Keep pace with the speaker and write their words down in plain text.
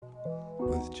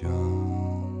with John.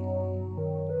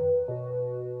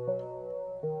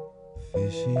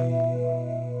 Fishing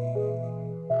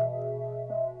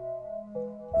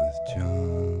with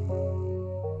John.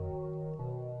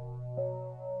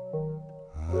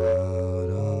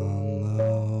 Out on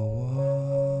the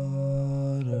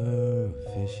water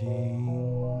fishing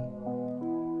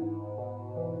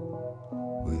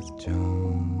with John.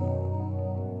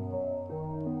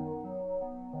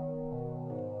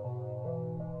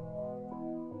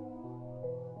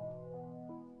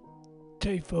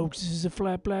 Hey folks, this is a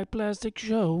Flat Black Plastic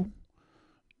show.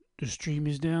 The stream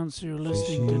is down, so you're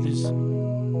listening to this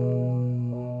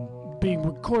being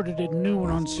recorded at noon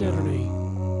on Saturday.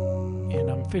 And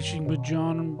I'm fishing with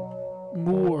Jonathan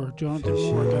Moore. Got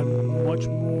much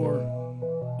more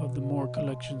of the Moore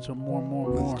collection, so more.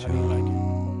 How do you like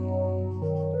it?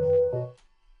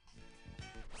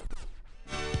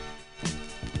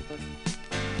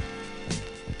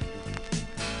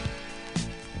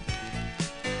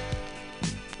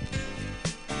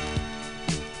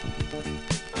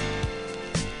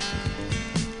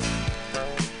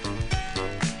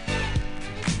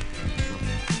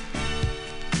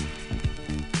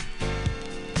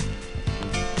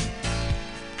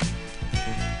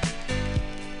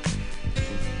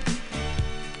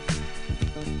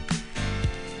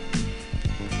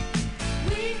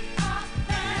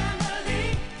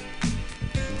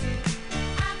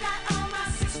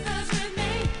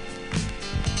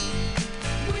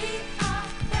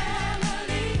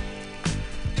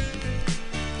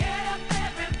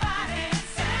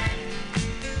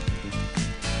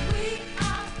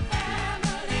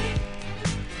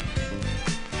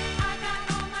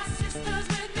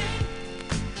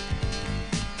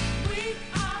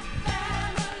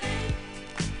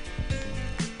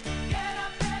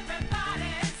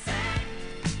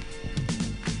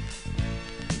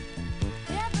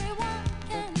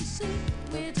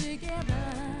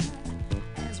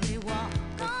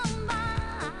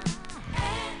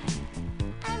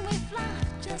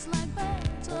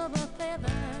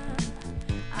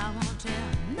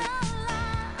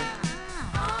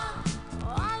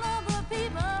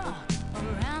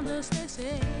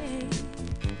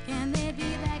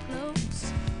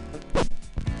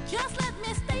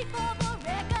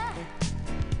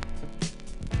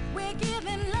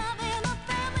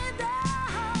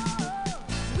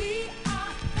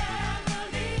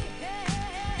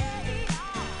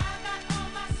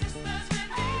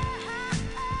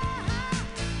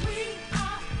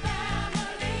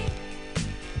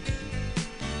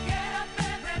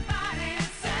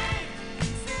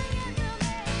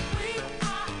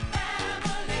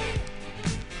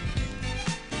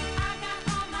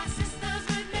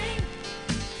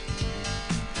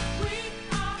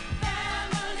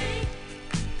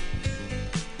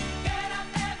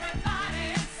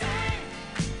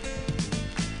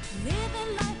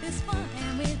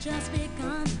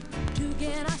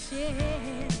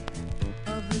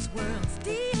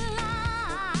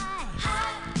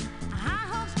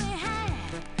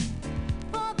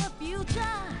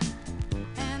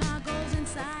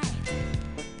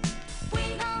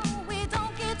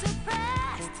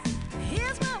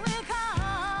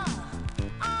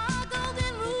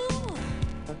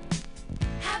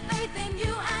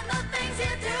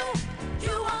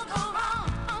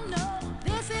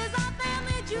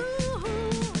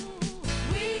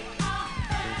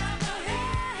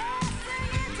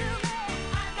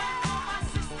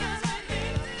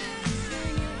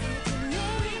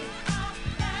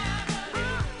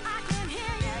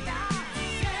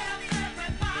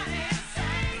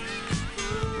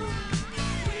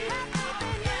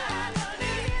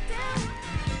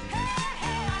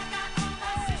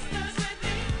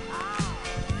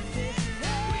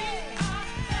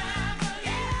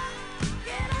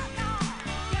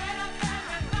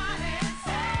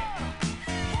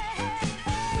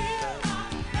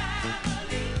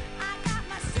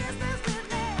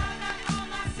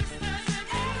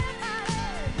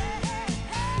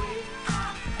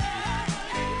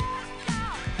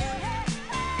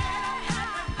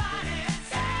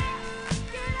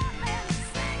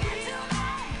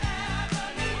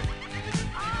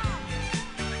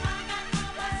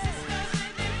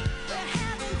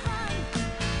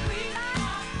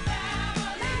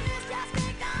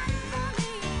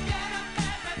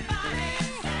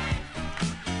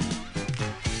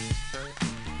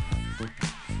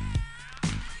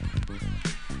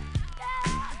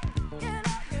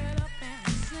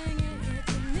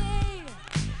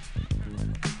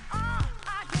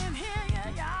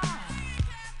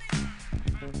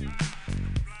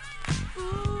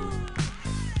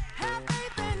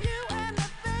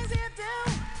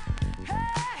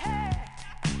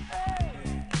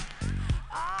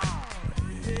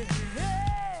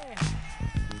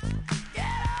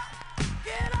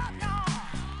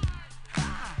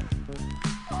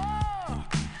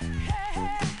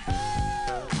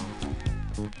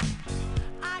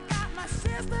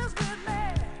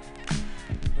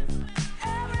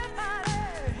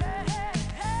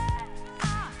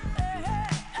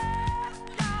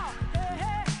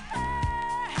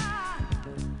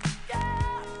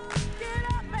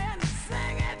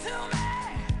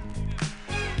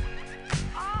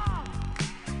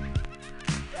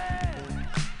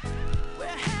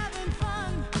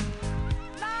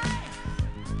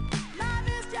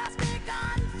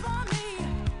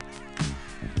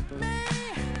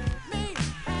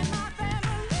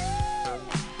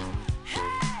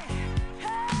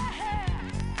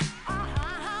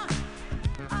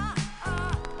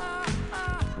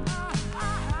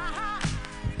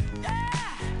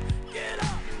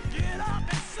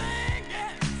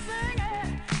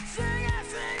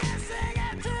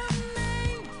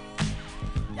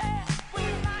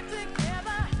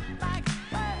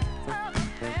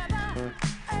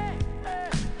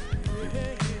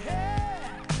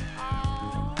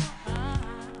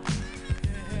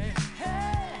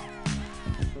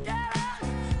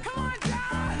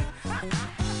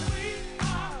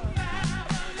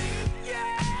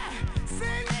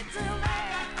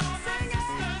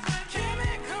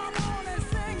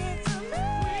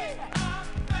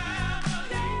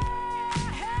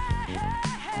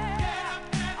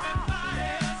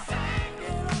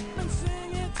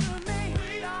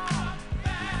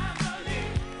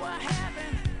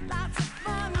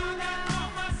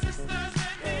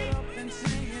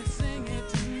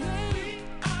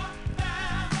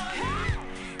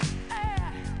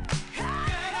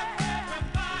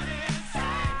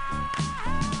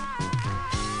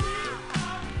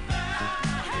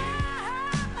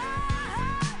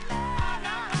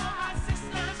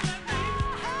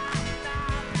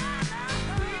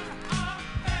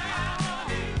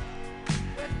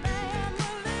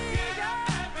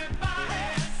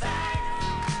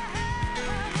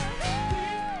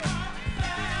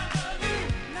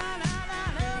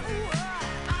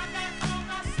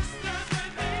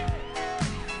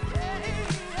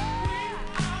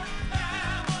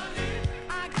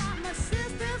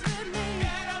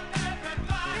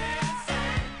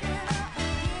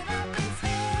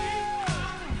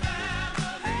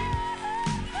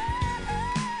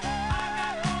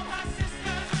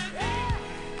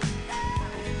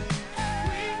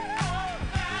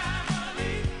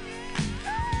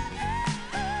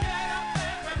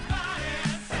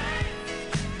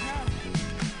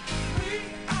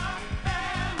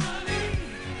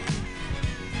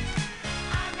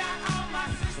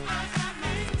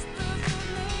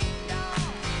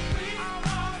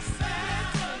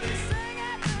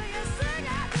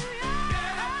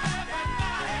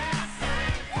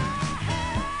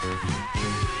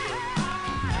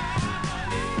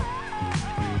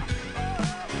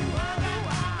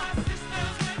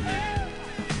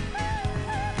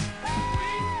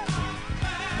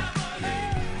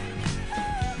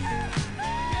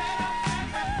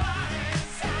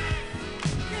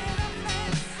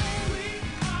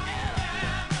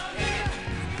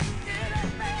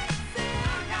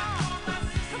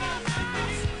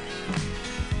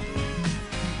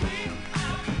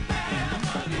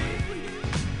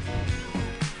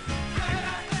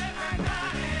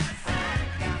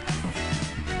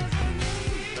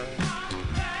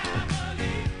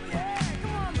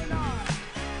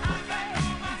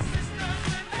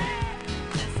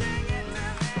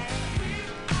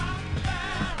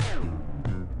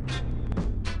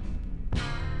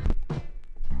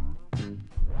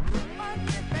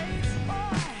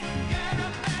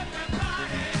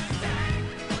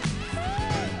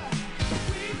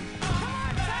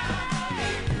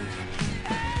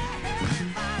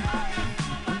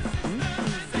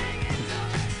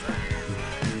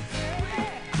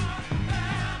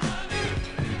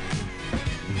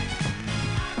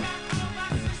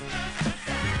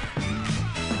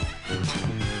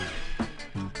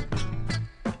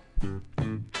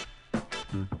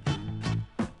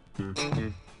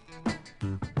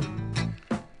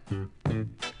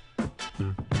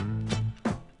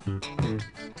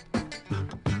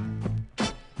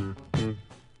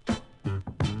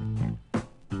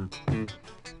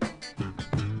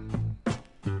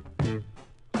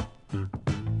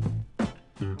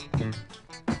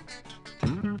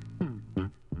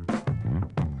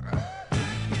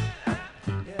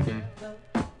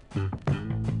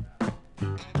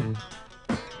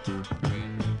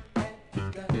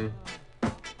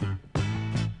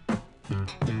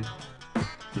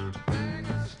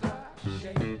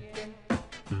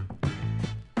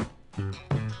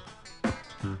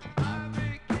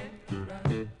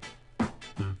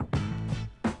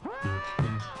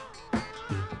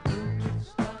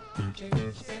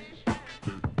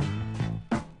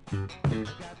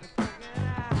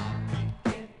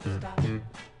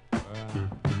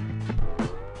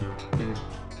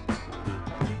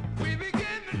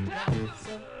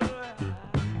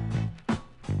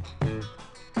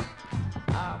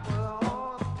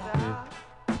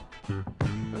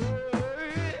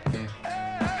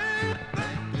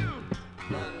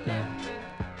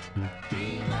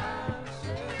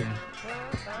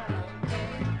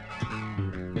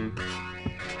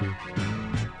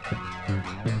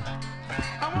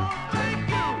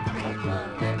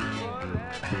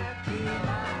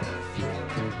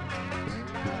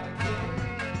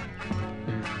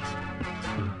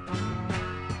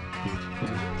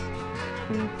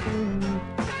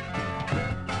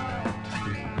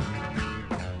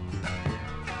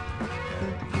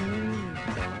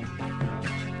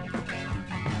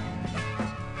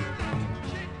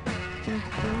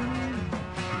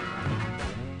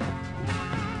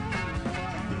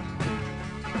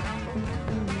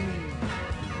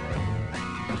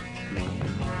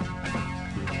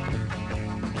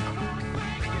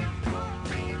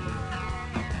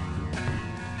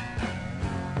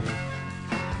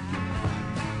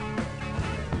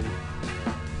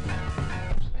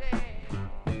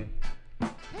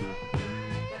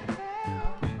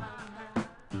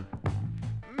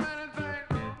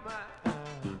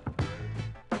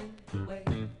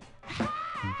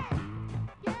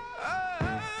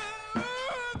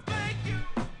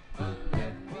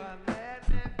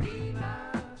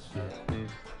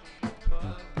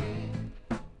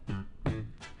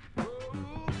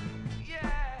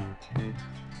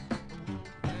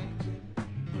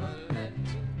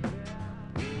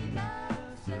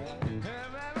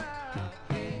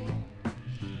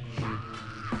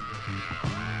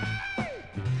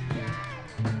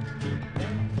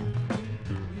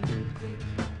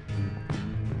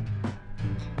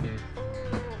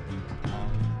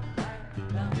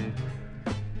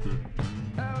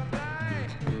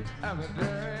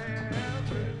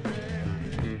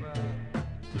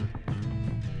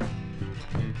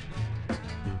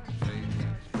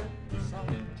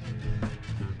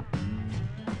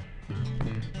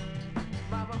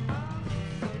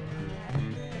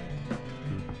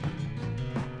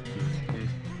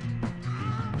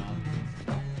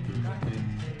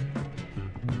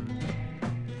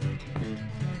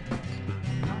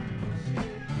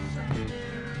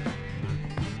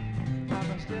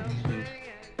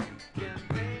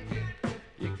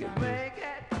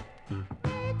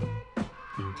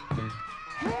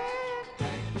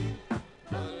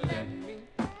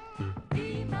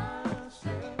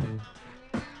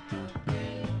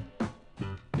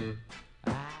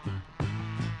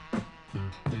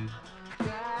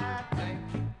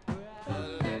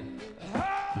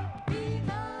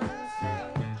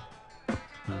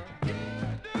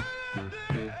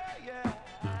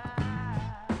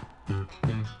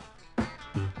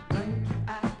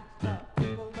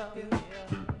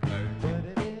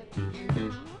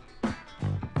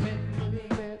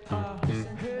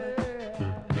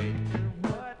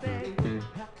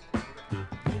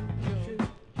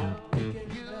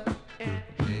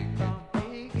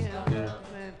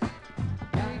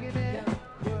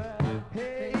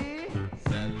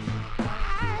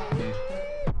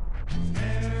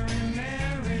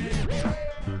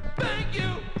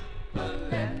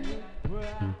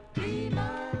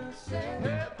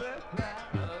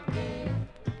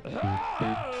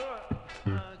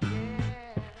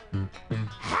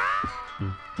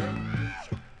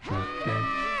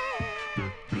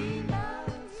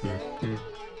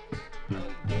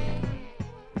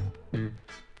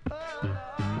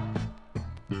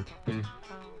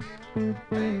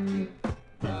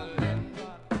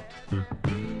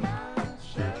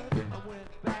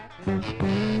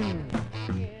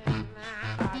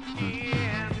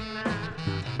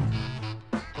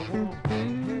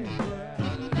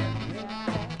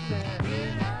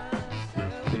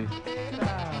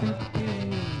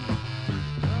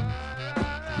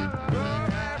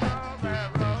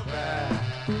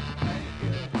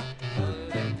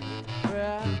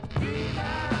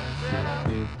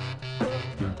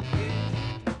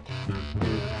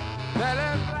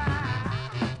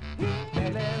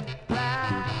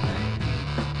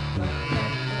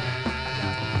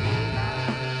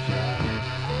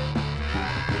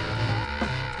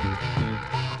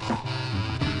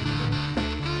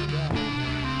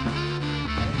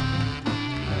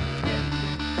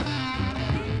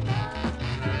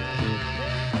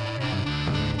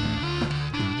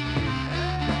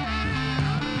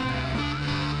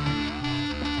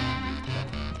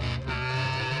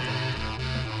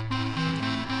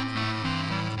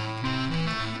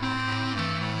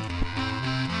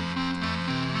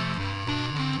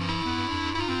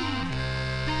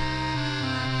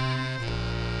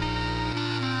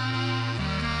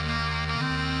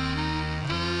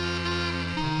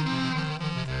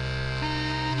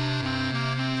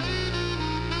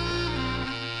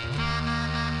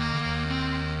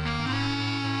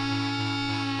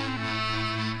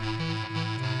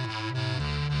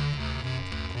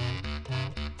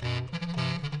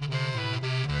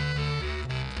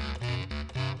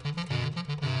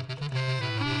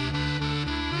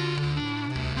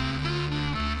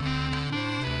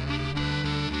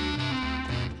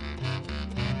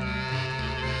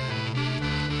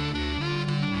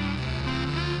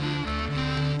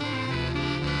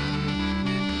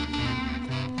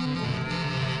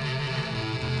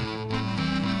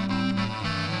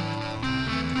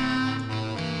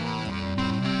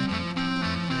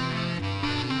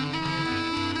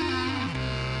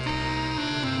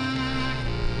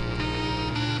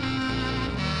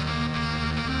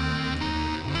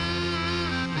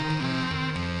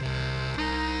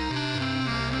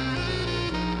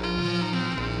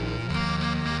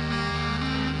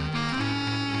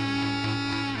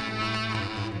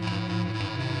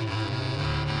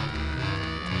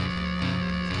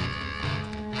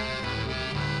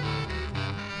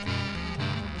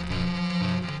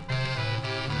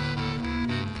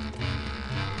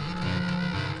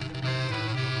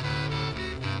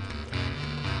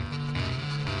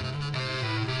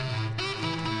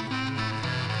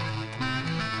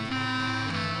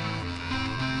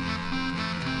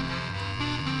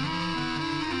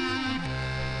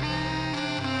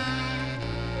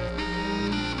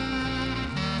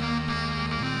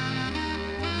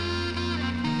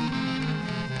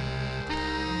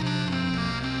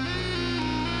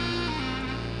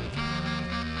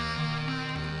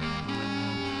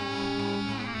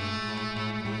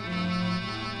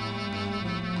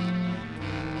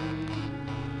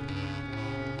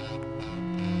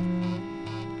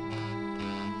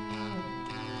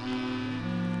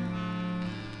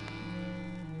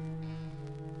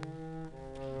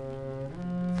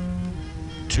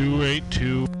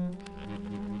 282.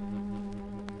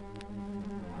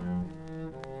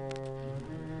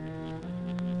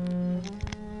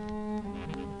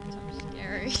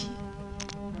 Scary.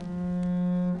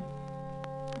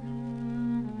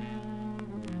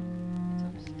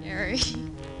 Scary.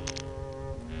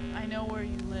 I know where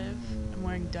you live. I'm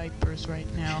wearing diapers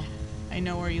right now. I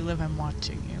know where you live. I'm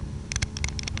watching you.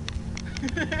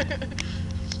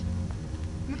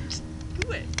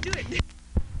 Do it. Do it.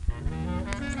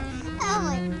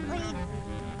 Oh, wait.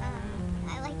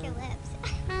 I like your lips.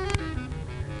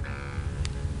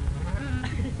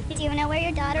 Do you know where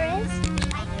your daughter is?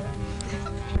 I do.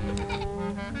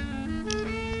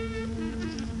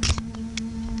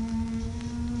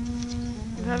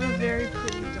 You have a very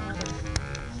pretty daughter.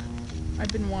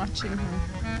 I've been watching her.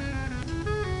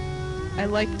 I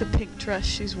like the pink dress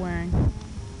she's wearing.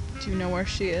 Do you know where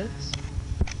she is?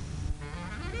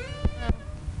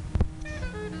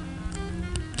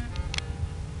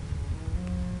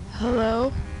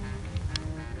 Hello?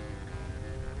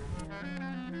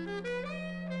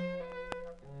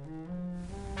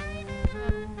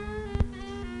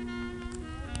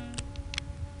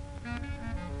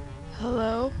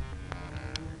 Hello?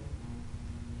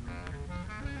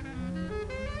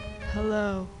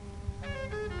 Hello.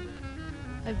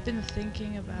 I've been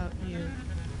thinking about you.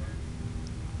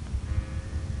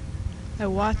 I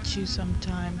watch you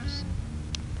sometimes.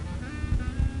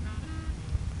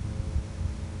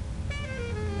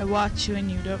 I watch you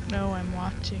and you don't know I'm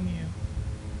watching you.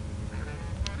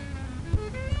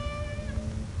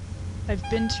 I've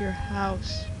been to your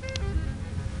house.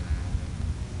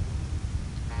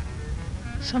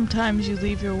 Sometimes you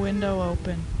leave your window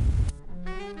open.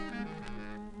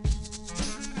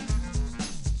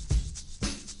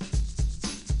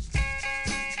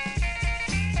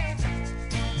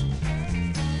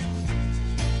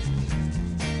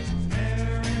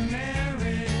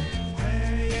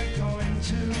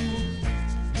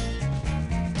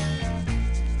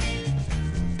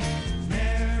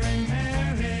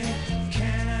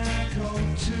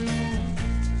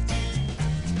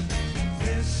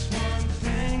 This one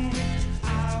thing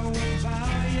I will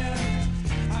value.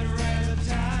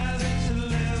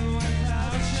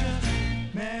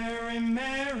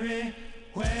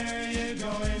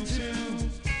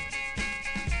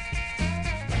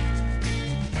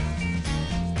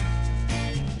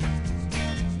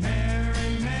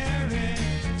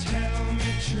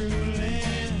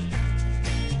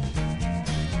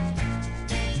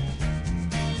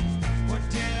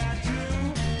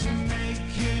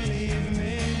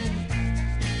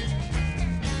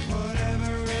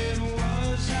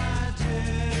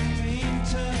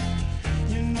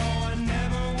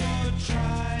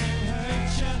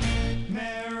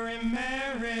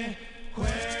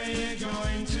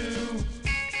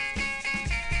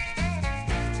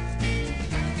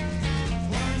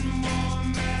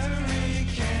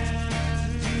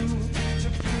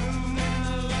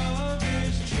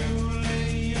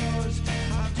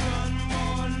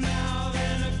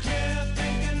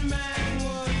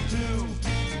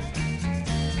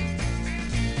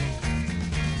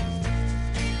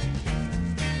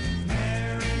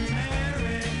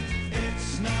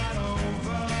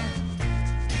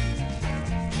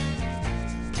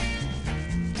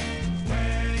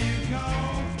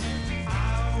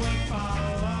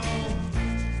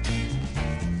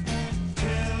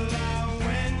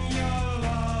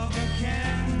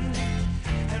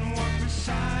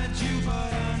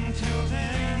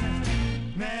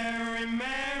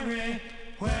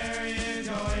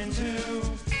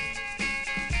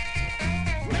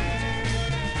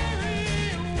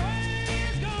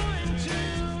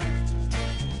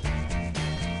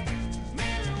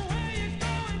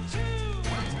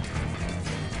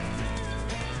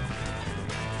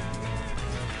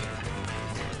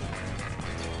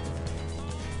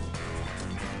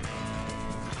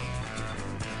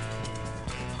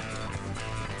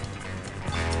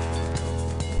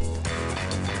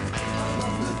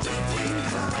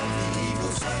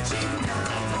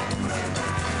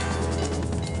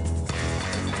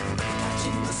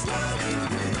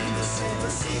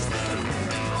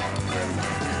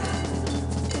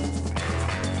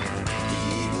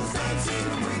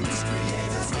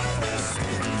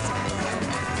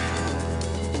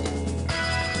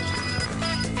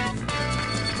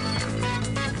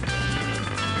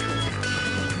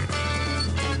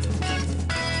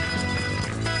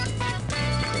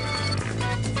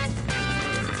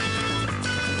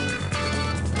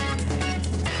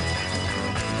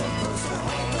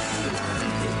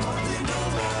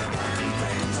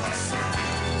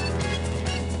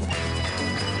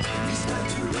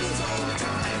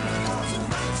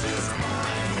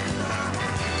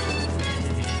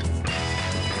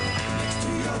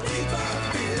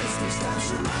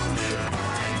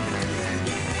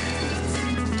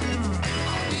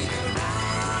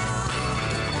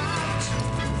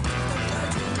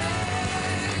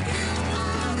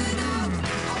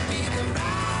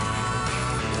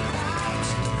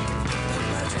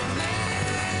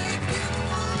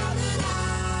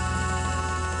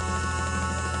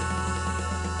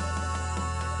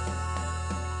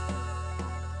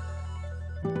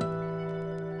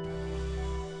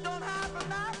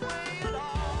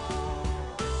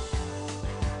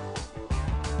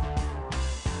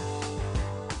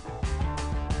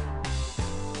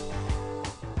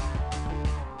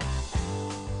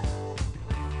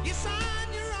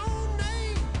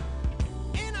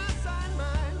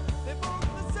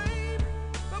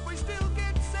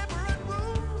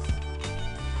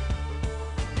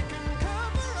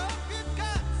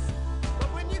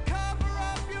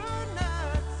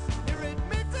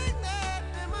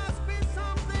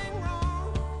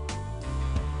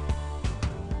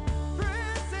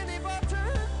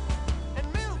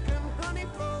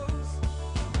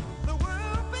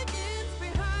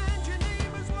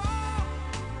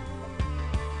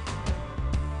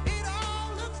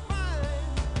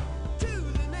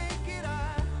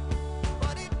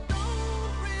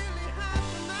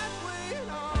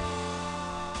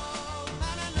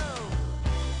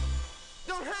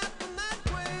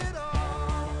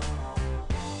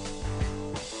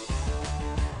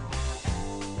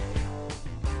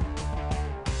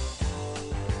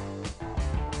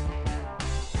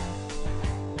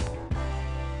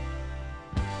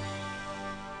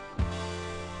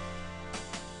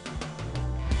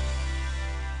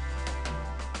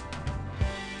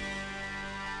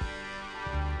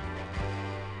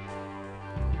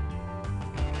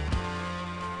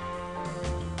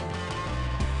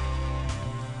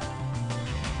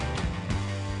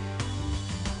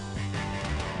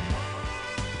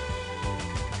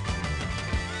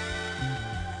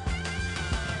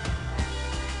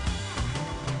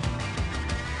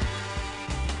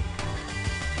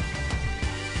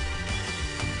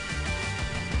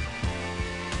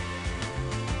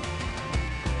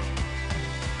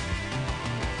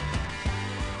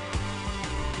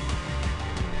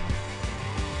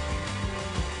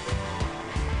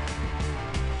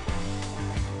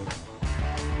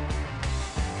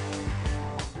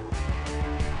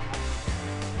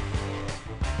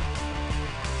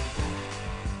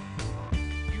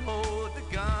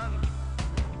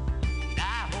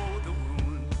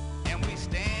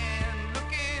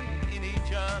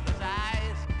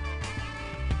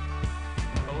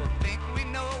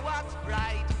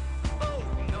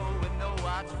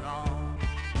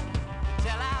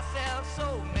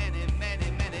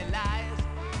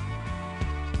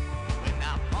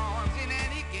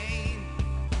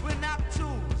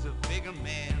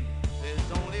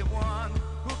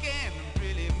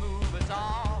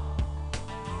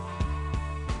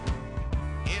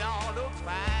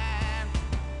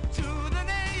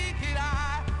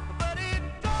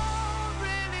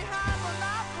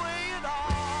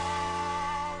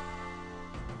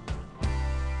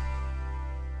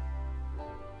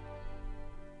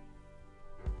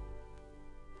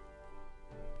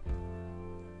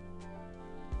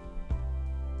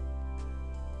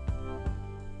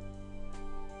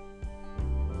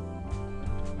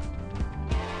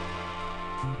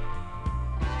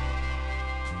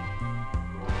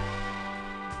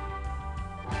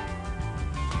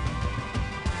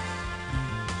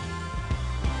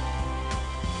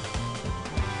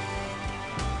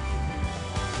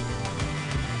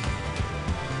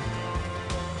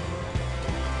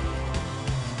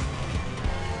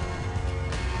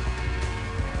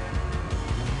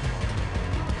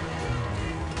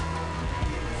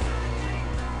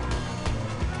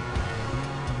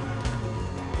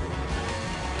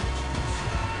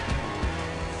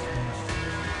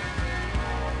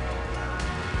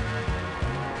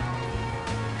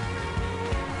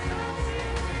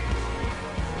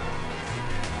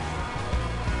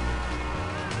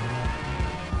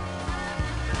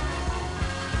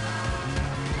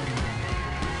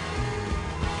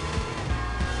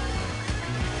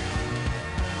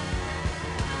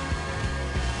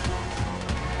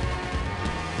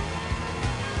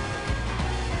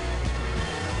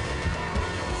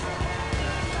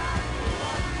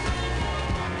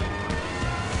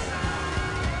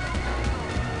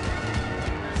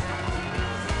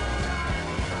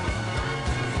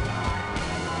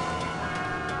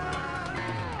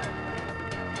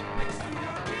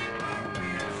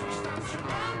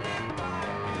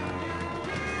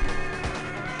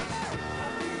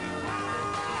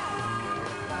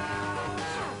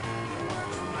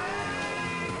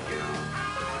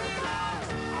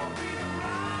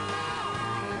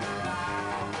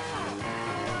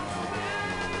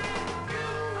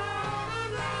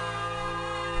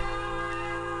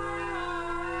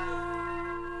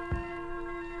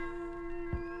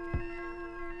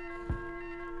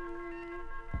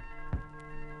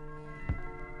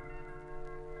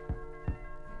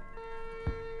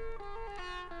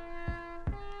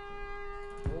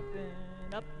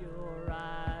 up your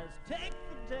eyes, take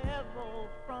the devil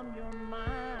from your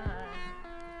mind.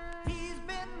 He's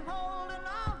been holding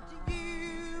on to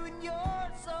you, and you're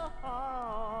so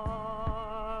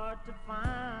hard to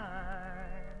find.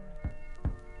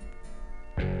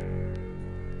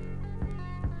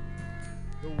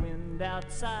 The wind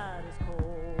outside is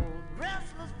cold,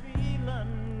 restless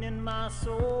feeling in my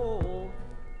soul,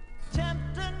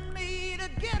 tempting me to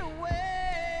get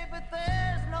away, but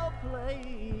there's no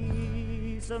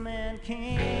place a man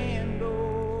can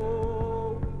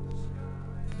go.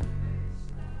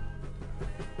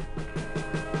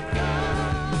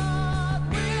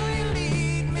 God, will you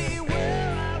lead me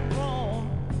where I roam?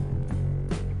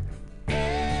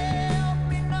 Help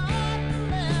me not to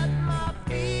let my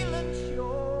feelings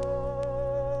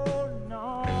show.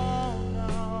 No,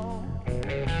 no.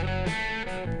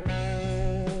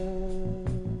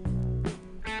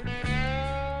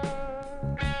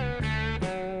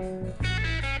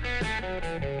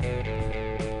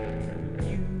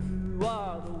 You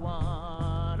are the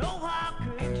one. Oh, how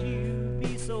could you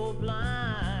be so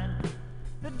blind?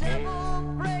 The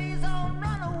devil preys on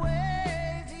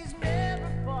runaways. He's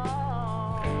never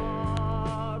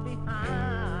far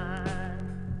behind.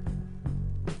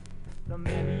 The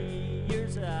many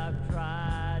years I've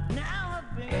tried now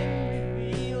have been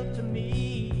revealed to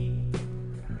me.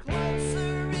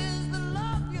 Closer is the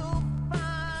love you'll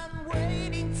find,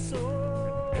 waiting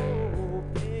so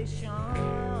patiently.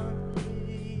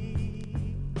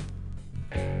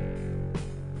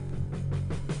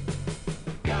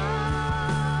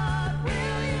 God,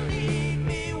 will you lead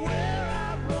me where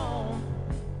I roam?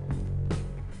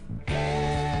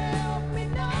 Help me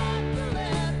not to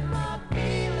let my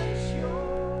feelings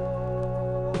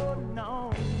show.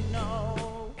 No,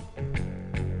 no.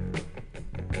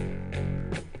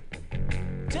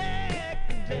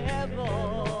 Take the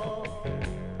devil.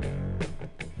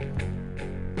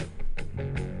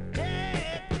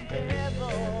 Take the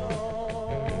devil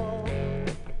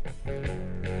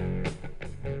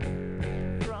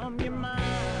from your mind.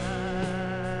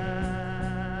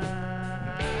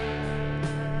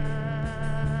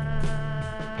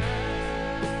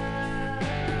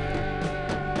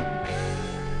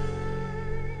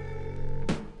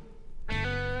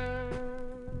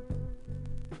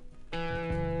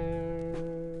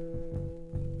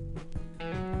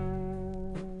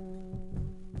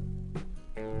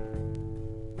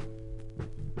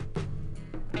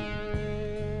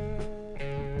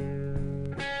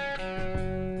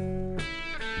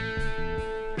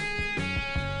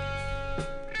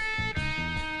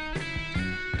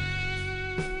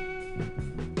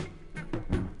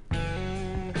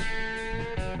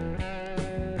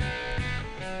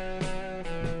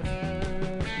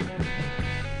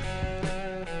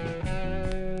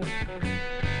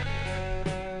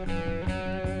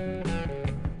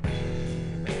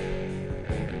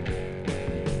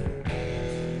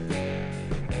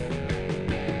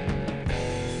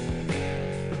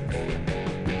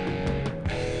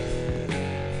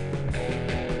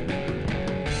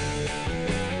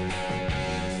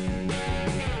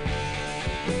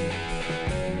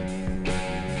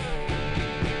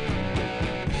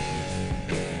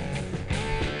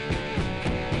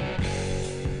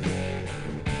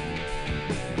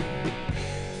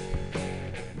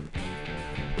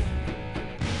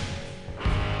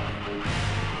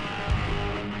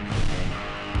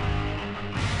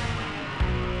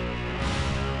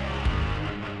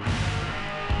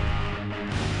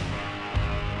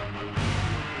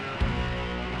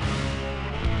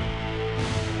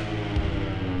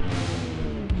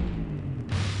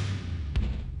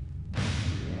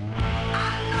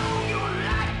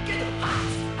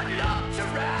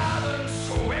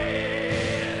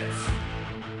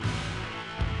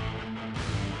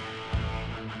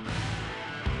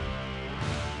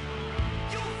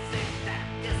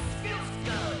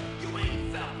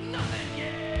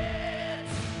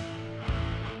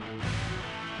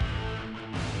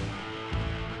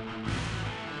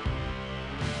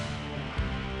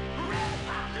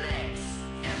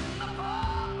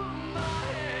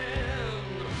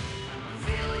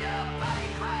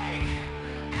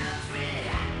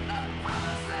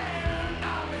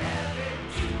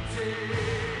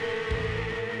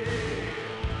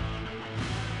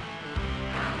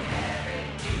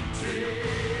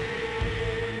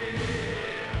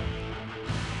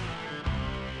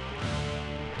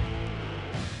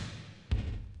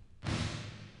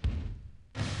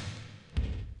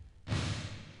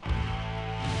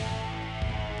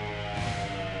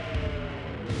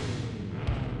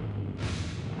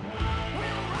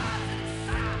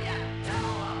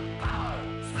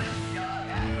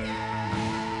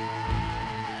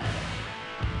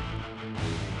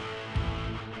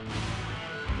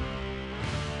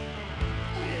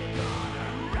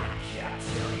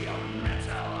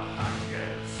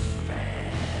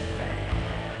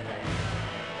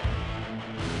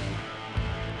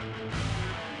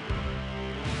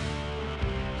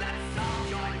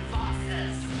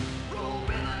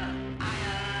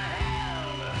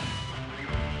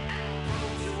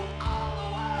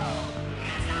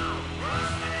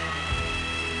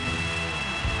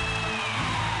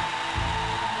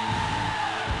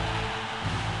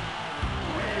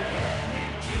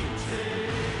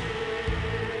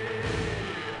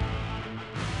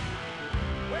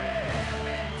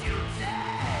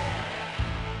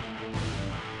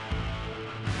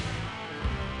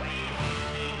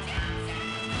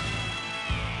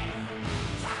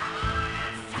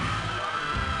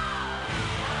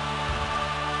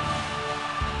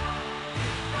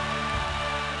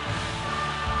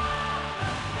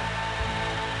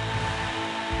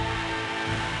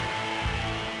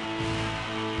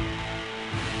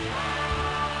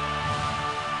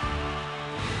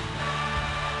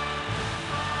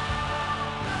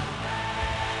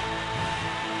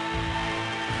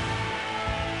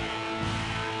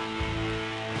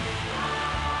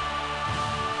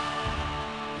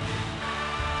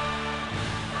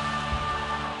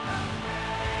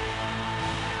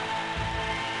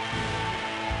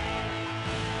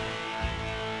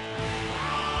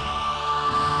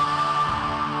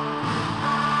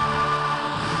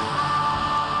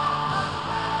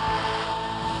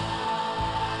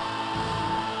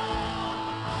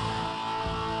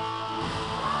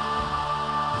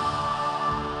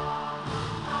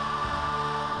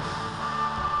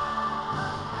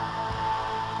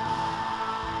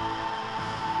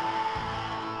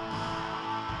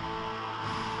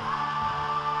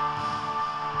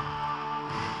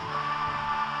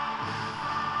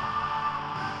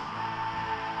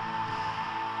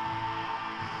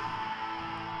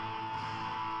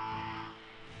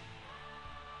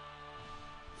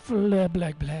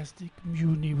 FlatBlackPlastic,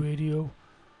 MutinyRadio.fm,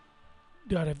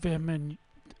 and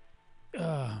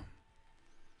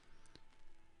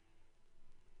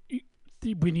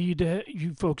we need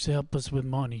you folks to help us with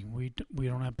money. We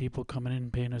don't have people coming in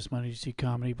and paying us money to see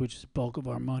comedy, which is the bulk of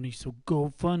our money. So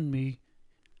GoFundMe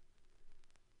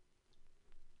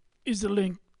is the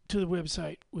link to the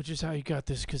website, which is how you got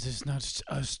this, because it's not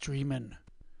us streaming.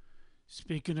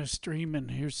 Speaking of streaming,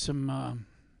 here's some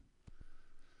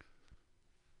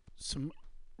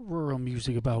rural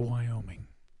music about Wyoming.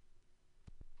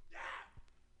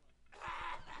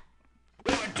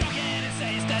 We were drunk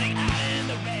and standing out in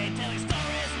the rain, telling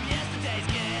stories from yesterday's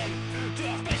gig. Drew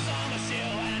a face on my shoe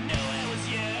and I knew it was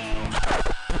you.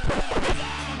 Memories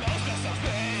are most of such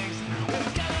things. We were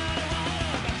gathered around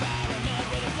a environment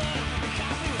where the blood and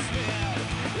coffee was spilled.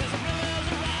 There's a rivers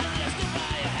around and I stood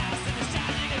by your house and it's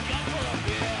shining a gun full of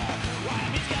beer.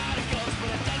 Wyoming's got a ghost,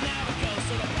 but it doesn't have a ghost,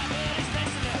 so the property's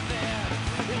nice and thin.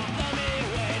 It won't blow me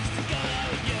away just to go there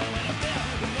with you in a bill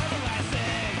with no right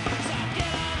thing. So I'll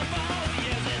get on the phone with the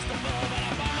irresistible, but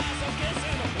I find myself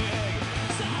kissing a pig.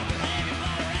 So leave me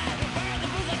blood around and burn the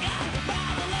booze I got, by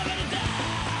the love of the dough.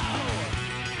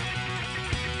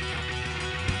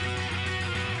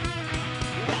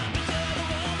 I've been to the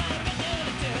womb and I've been to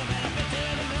the tomb and I've been to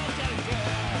the milk and the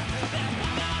girl. Then I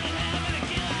pop down in heaven and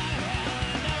kill out of hell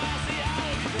and now I see all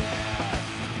of you there.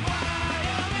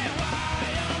 Wyoming,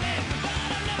 Wyoming, but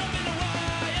I've never been to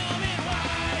Wyoming,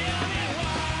 Wyoming,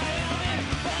 Wyoming,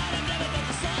 but I've never felt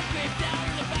the sun creep down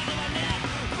to the back of my neck,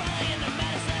 falling into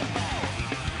medicine bowl.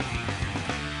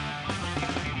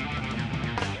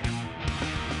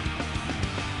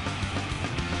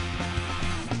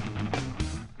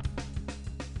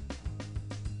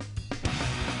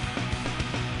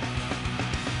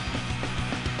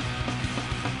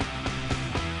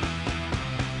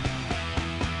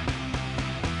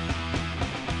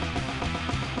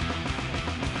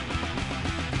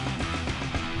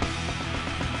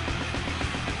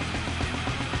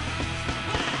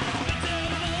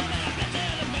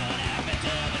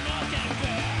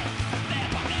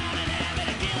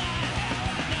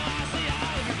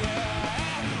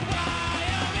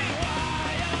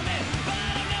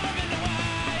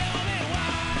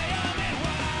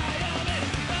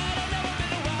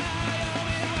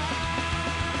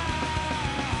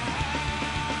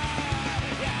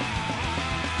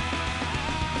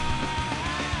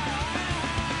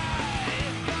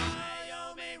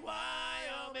 Wyoming,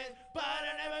 Wyoming, but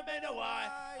I've never been to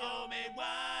Wyoming,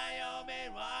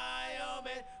 Wyoming,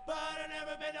 Wyoming, but I've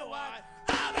never been to Wyoming.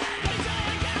 Let me tell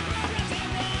you, get a progress in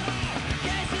water.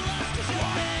 Guess you lost to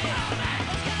shoot me.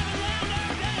 Those coming louder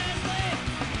than I sleep.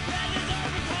 That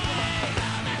deserve to play.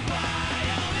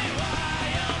 Wyoming,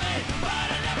 Wyoming, but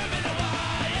I've never been to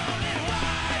Wyoming,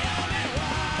 Wyoming,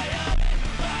 Wyoming,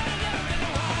 but I've never been to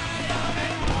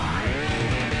Wyoming.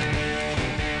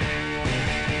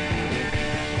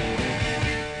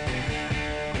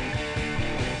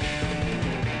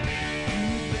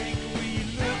 Think we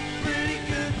look pretty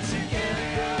good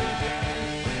together.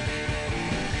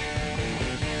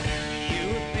 You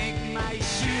think my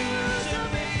shoes are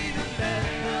made of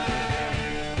leather.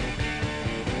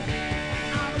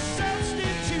 I'm a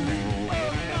substitute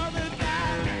for another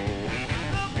guy.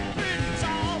 Look pretty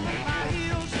tall, but my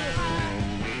heels are high.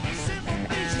 Simple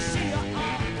things you see are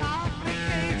all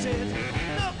complicated.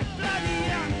 Look bloody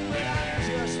young, but I'm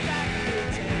just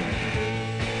backdated.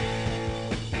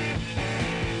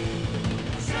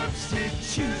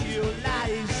 Substitute your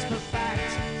lies for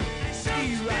fact.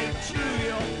 See right through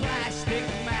your plastic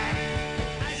mat.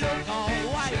 I look all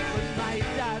white, but my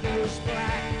dad was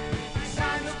black.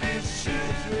 Sign of his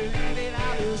shoes were made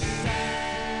out of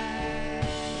sand.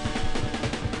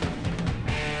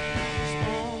 Was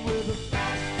born with a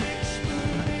plastic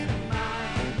spoon in my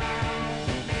mouth.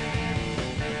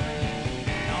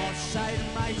 North side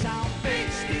of my town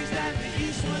faced east and the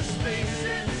east was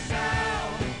facing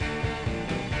south.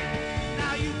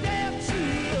 Now you dare to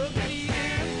look me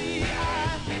in the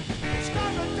eye. It's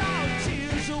crocodile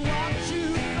tears are what you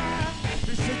find.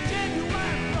 It's a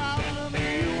genuine problem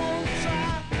you won't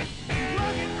try. You're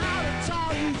running out of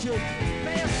time, you just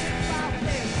passing by,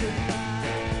 passing by.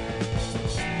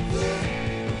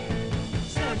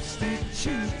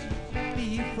 Substitute me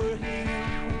for him.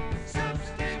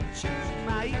 Substitute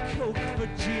my coke for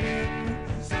gin.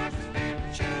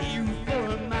 Substitute you for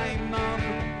my mom.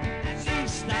 At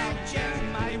least I'll get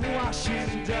my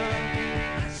washing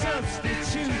done.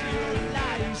 Substitute your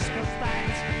lies for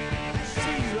fact.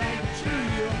 See right through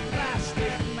your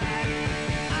plastic mat.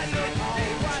 I look all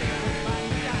white, but my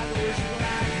dad was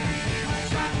black. My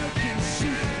father can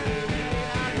shoot me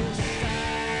out of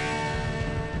sight.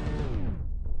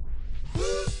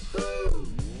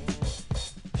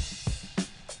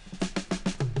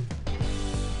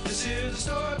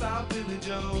 story about Billy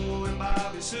Joe and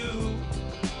Bobby Sue.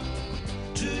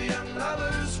 Two young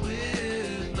lovers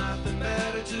with nothing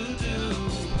better to do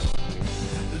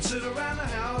than sit around the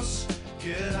house,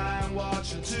 get high and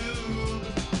watch a tube.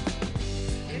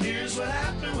 And here's what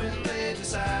happened when they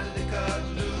decided to cut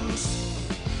loose.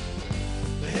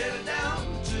 They headed down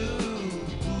to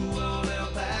old El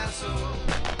Paso.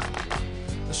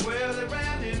 I swear they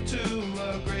ran into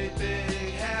a great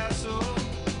big hassle.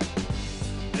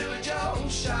 Billy Joe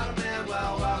shot a man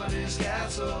while robbing his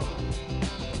castle.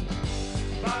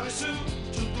 Bobby Sue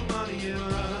took the money and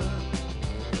run.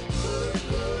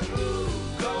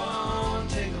 Go on,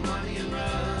 take the money and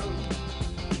run.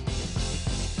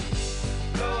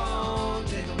 Go on,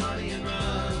 take the money and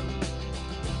run.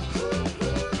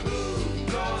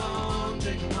 Go on,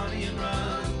 take the money and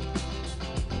run.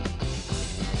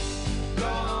 Go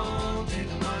on, take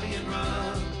the money and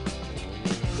run.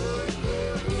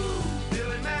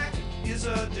 Billy Mack is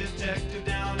a detective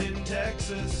down in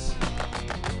Texas.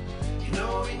 You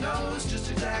know he knows just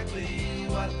exactly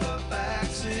what the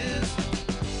facts is.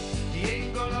 He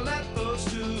ain't gonna let those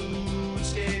two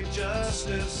escape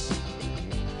justice.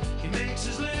 He makes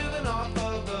his living off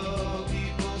of the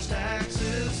people's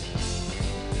taxes.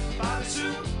 Bobby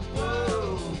Sue,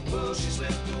 whoa, whoa, she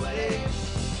slipped away.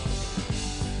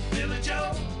 Billy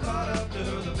Joe caught up to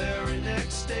her the very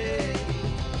next day.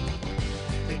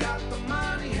 They got the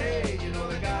money, hey, you know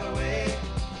they got away.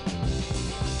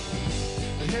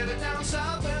 They headed down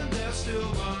south and they're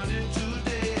still running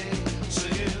today,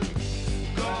 singing,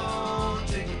 go on,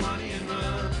 take the money and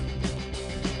run.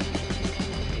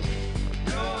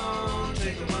 Go on,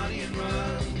 take the money and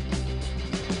run.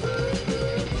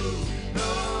 Go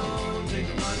on, take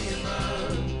the money and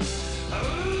run. Oh,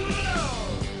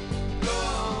 Lord. Go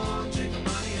on, take the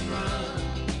money and run.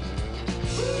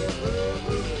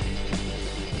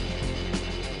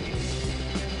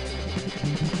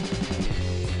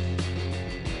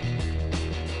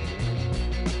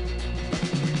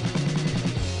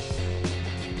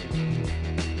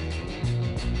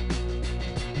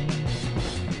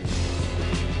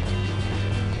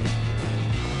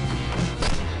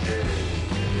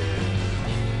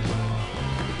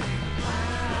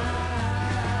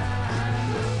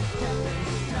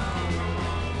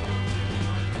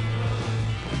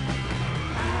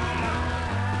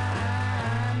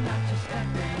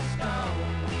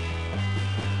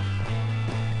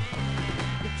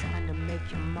 You're trying to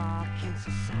make your mark in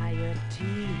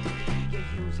society. You're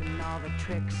using all the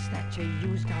tricks that you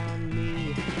used on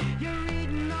me. You're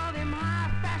reading all them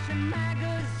high-fashion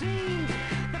magazines.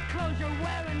 The clothes you're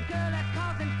wearing, girl, are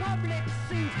causing public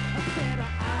scenes. I said,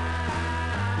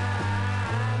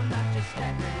 I'm not your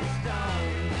stepping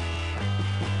stone.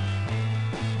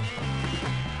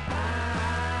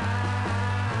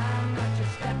 I'm not your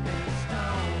stepping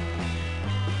stone.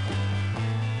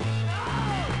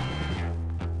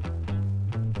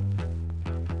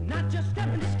 Not just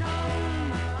stepping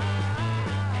stone.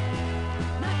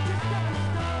 Not just stepping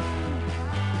stone.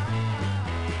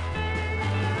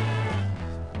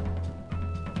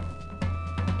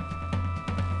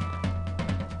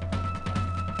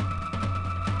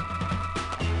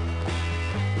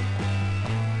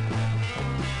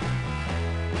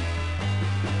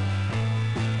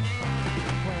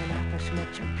 When I first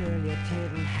met you, girl, you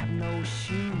didn't have no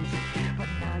shoes. But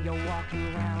now you're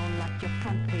walking around like your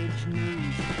front page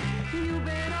news. You've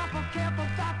been awful careful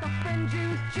about the friends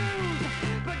you choose.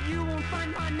 But you won't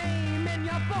find my name in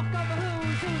your book of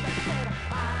who's who's. I said,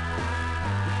 I'm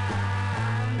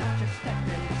not your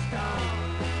stepping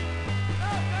stone.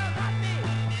 Oh, girl, not me.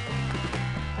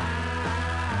 I'm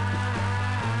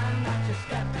not your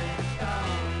stepping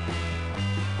stone.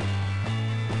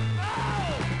 Oh!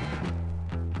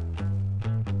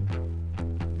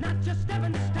 Not your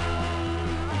stepping stone.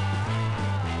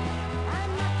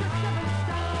 I'm not your stepping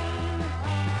stone.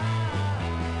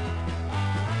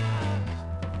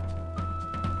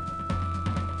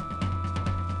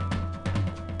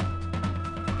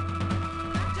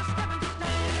 Not your stepping stone. Not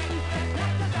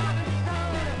your stepping stone.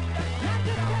 Not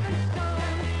your stepping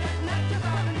stone. Not your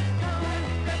stepping stone.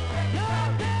 You're a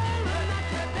girl, not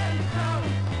your stepping stone.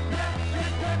 Not your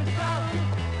stepping stone.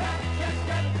 Not your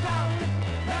stepping stone.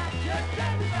 Not your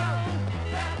stepping stone.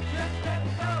 Not your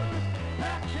stepping stone.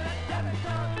 Not your stepping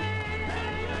stone.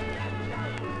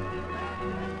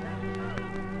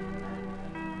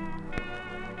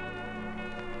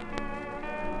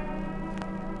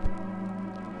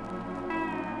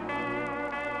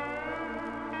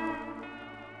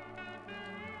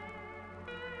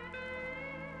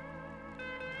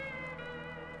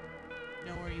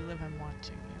 Know where you live, I'm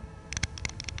watching you.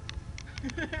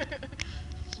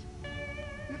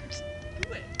 Do it.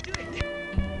 Do it.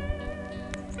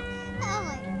 Oh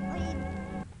my, what do you,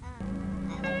 I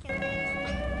like your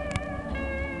legs.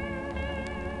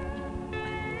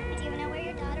 Do you know where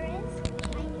your daughter is? I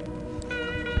do.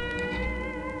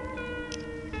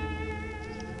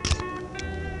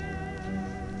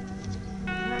 I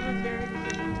have a very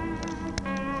good number.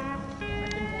 I've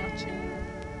been watching her.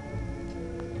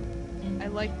 I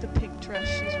like the pink dress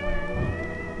she's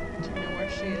wearing. Do you know where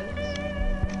she is?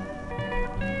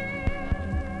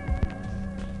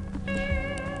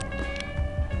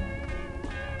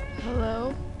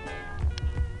 Hello?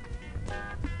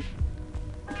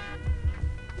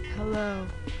 Hello.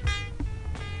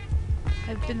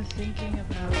 I've been thinking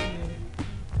about you.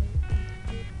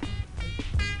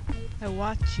 I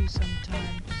watch you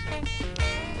sometimes.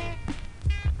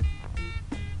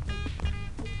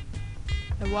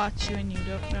 I watch you and you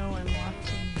don't know I'm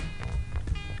watching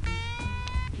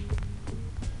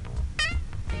you.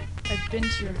 I've been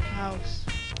to your house.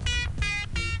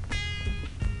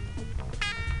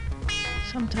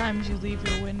 Sometimes you leave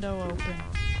your window open.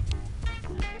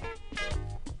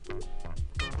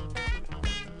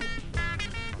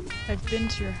 I've been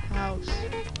to your house.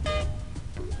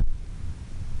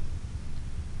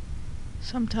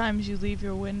 Sometimes you leave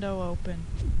your window open,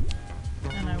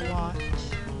 and I watch.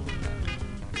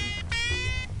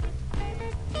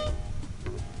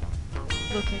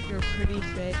 Look at your pretty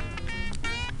face,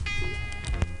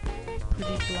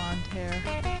 pretty blonde hair,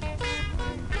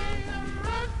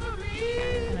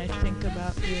 and I think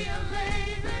about you.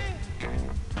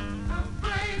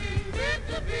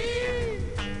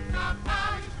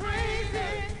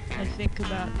 I think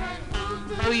about,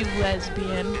 oh, you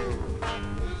lesbian.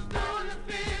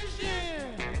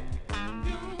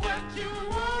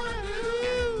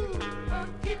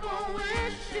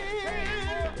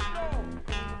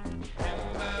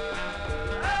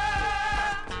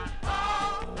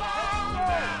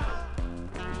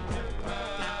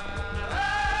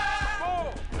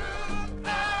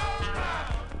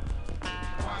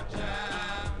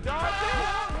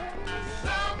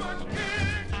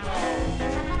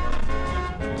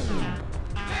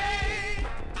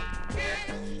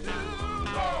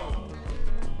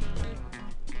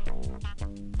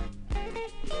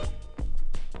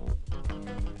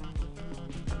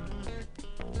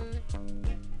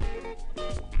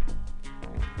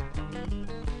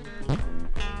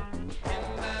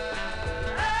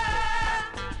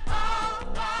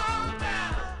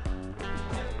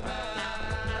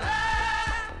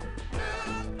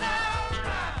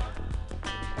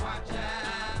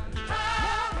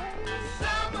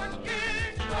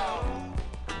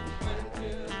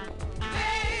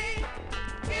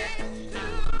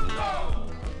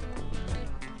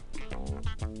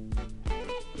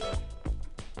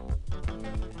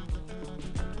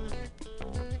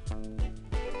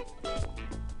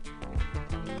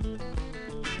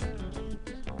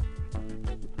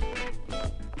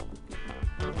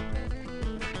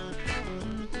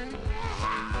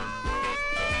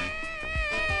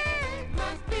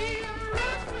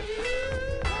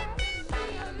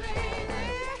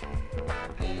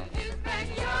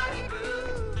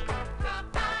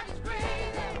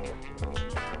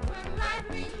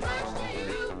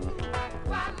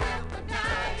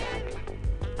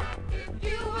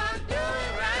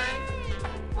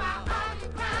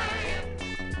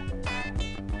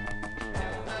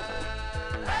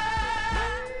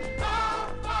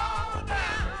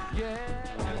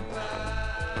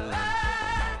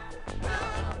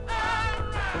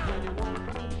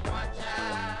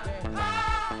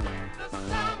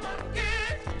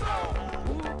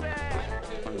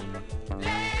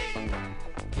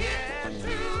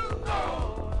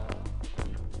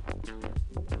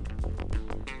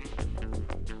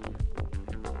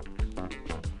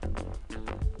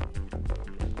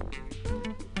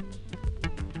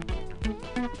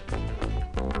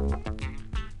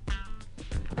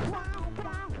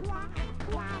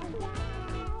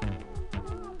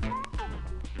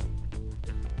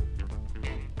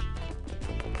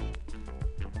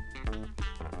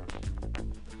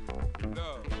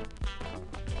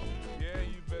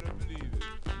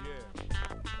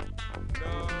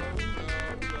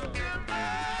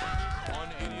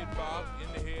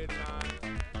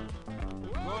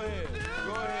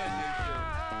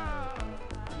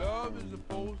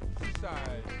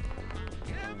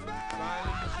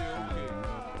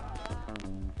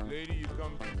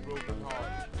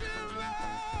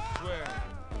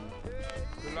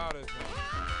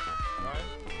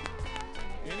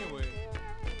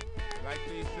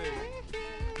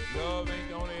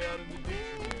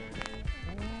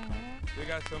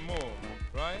 Some more,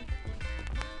 right?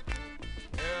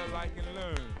 Hell like and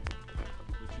learn,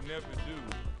 but you never do.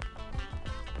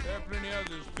 There are plenty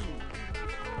others too,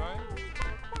 right?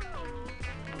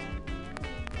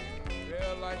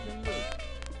 Hell like and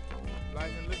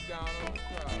look down on the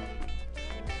crowd,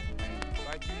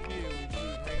 like you did when you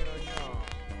was hanging on your arm.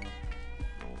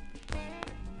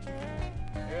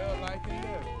 Hell like and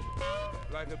left,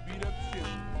 like a beat up ship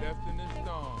left in the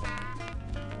storm.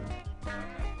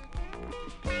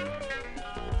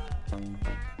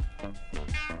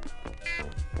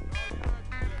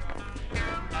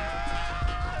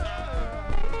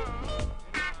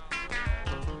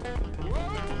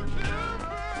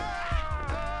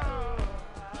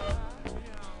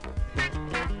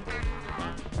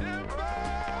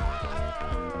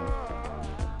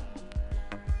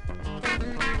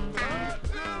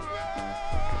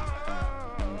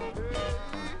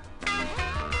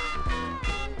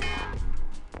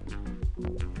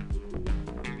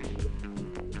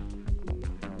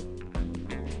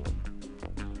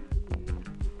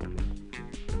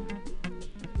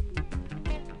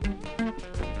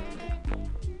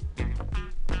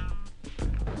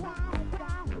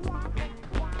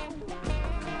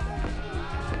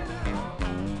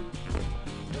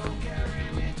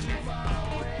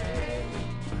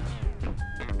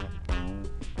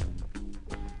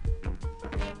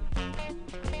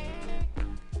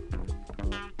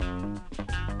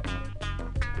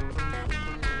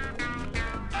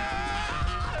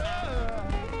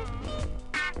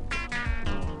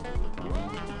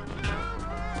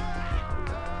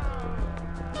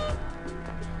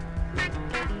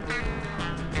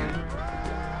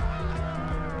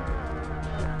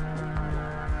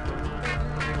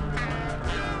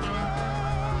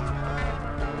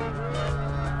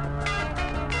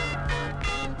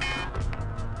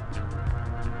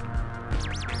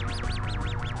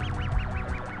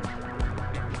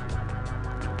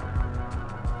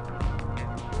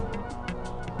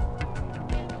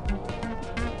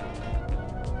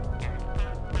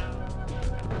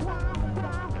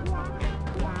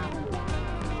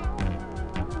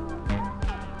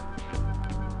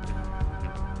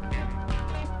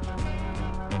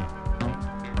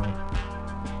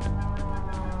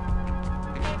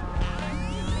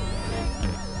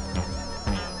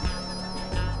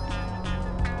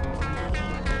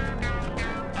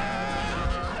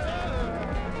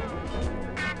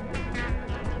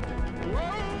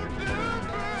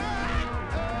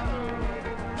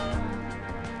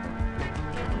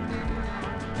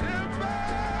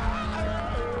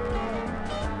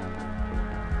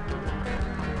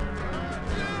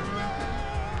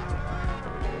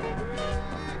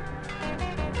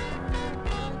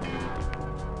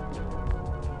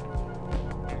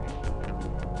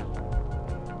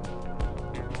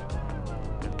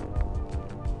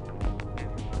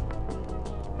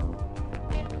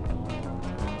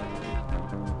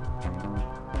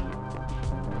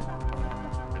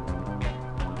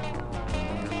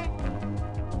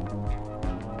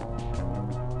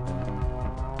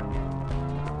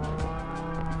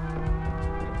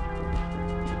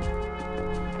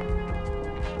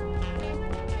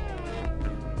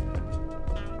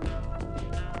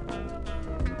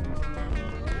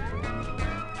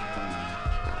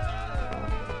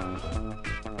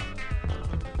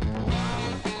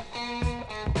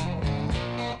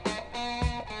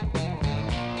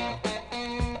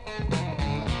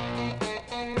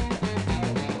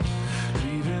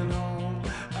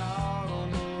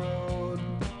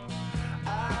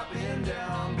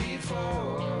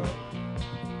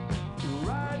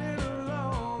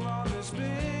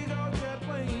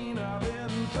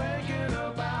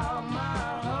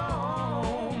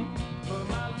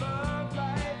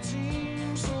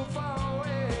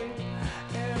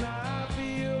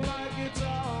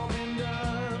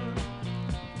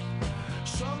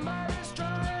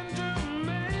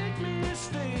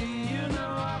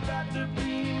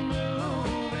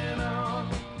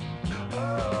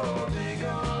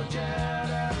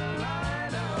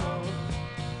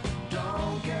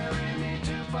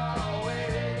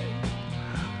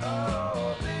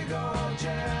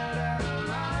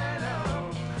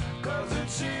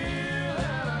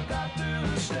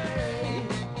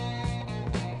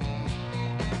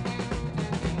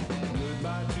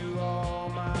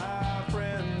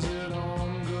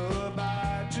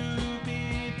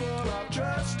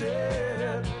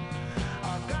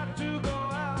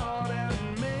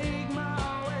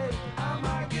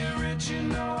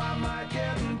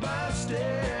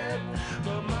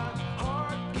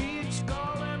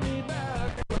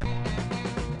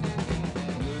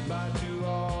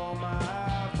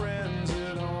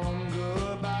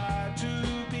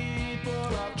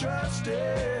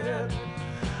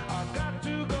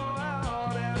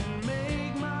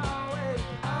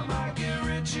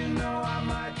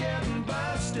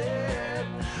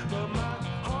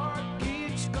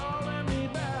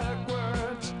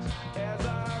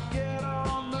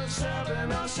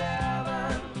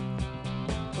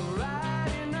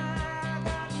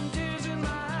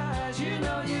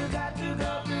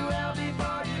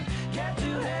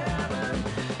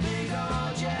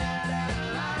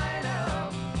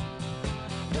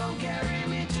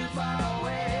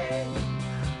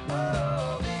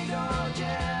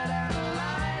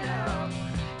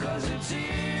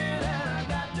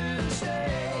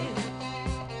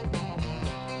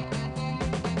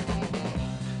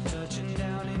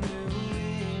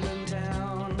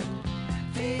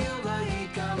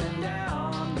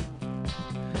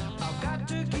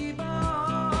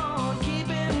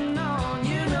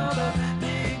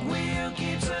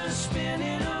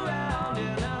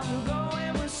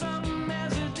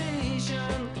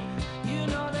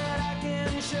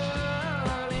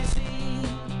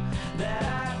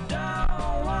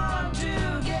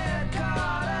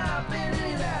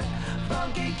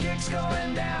 what's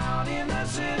going down in the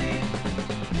city.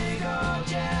 Big old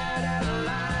jet and a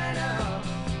lineup.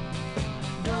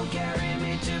 Don't carry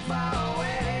me too far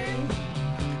away.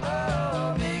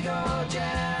 Oh, big old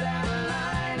jet and a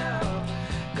lineup.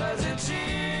 'Cause it's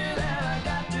here that I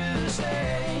got to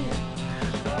stay.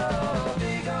 Oh,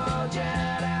 big old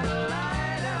jet and a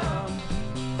lineup.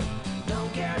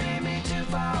 Don't carry me too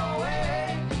far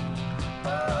away.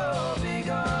 Oh, big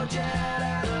old jet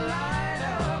and a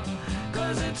lineup.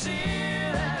 'Cause it's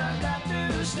here that I got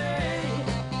to stay.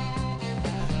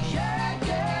 Yeah,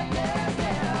 yeah, yeah,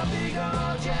 yeah. Big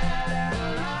old jet and a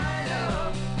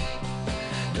lineup.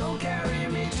 Don't carry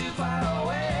me too far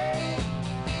away.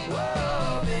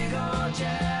 Whoa, big old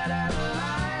jet and a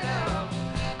lineup.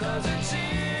 'Cause it's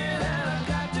here that I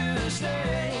got to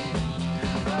stay.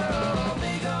 Oh,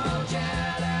 big old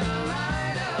jet and a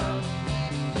lineup.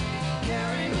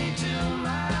 Carry me to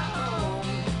my home.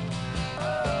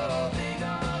 Oh, big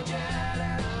old jet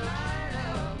and a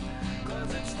lineup.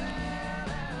 'Cause it's there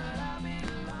that I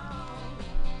belong.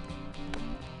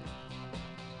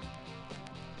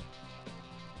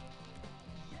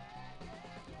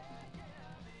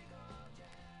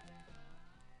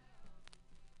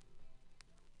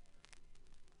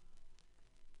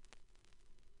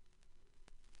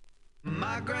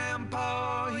 My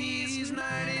grandpa, he's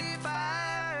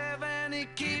 95 and he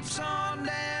keeps on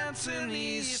dancing,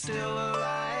 he's still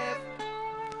alive.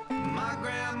 My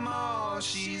grandma,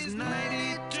 she's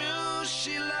 92,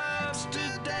 she loves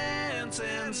to dance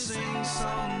and sing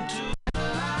some to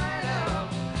light up.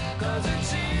 'Cause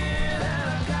it's here that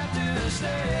I got to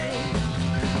stay.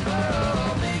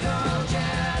 Oh, big old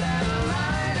jet and a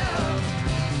light up.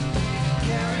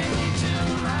 Carry me to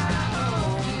my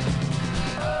home.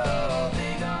 Oh,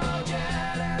 big old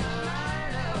jet and a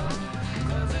light up.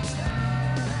 'Cause it's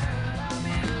there that I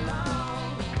belong.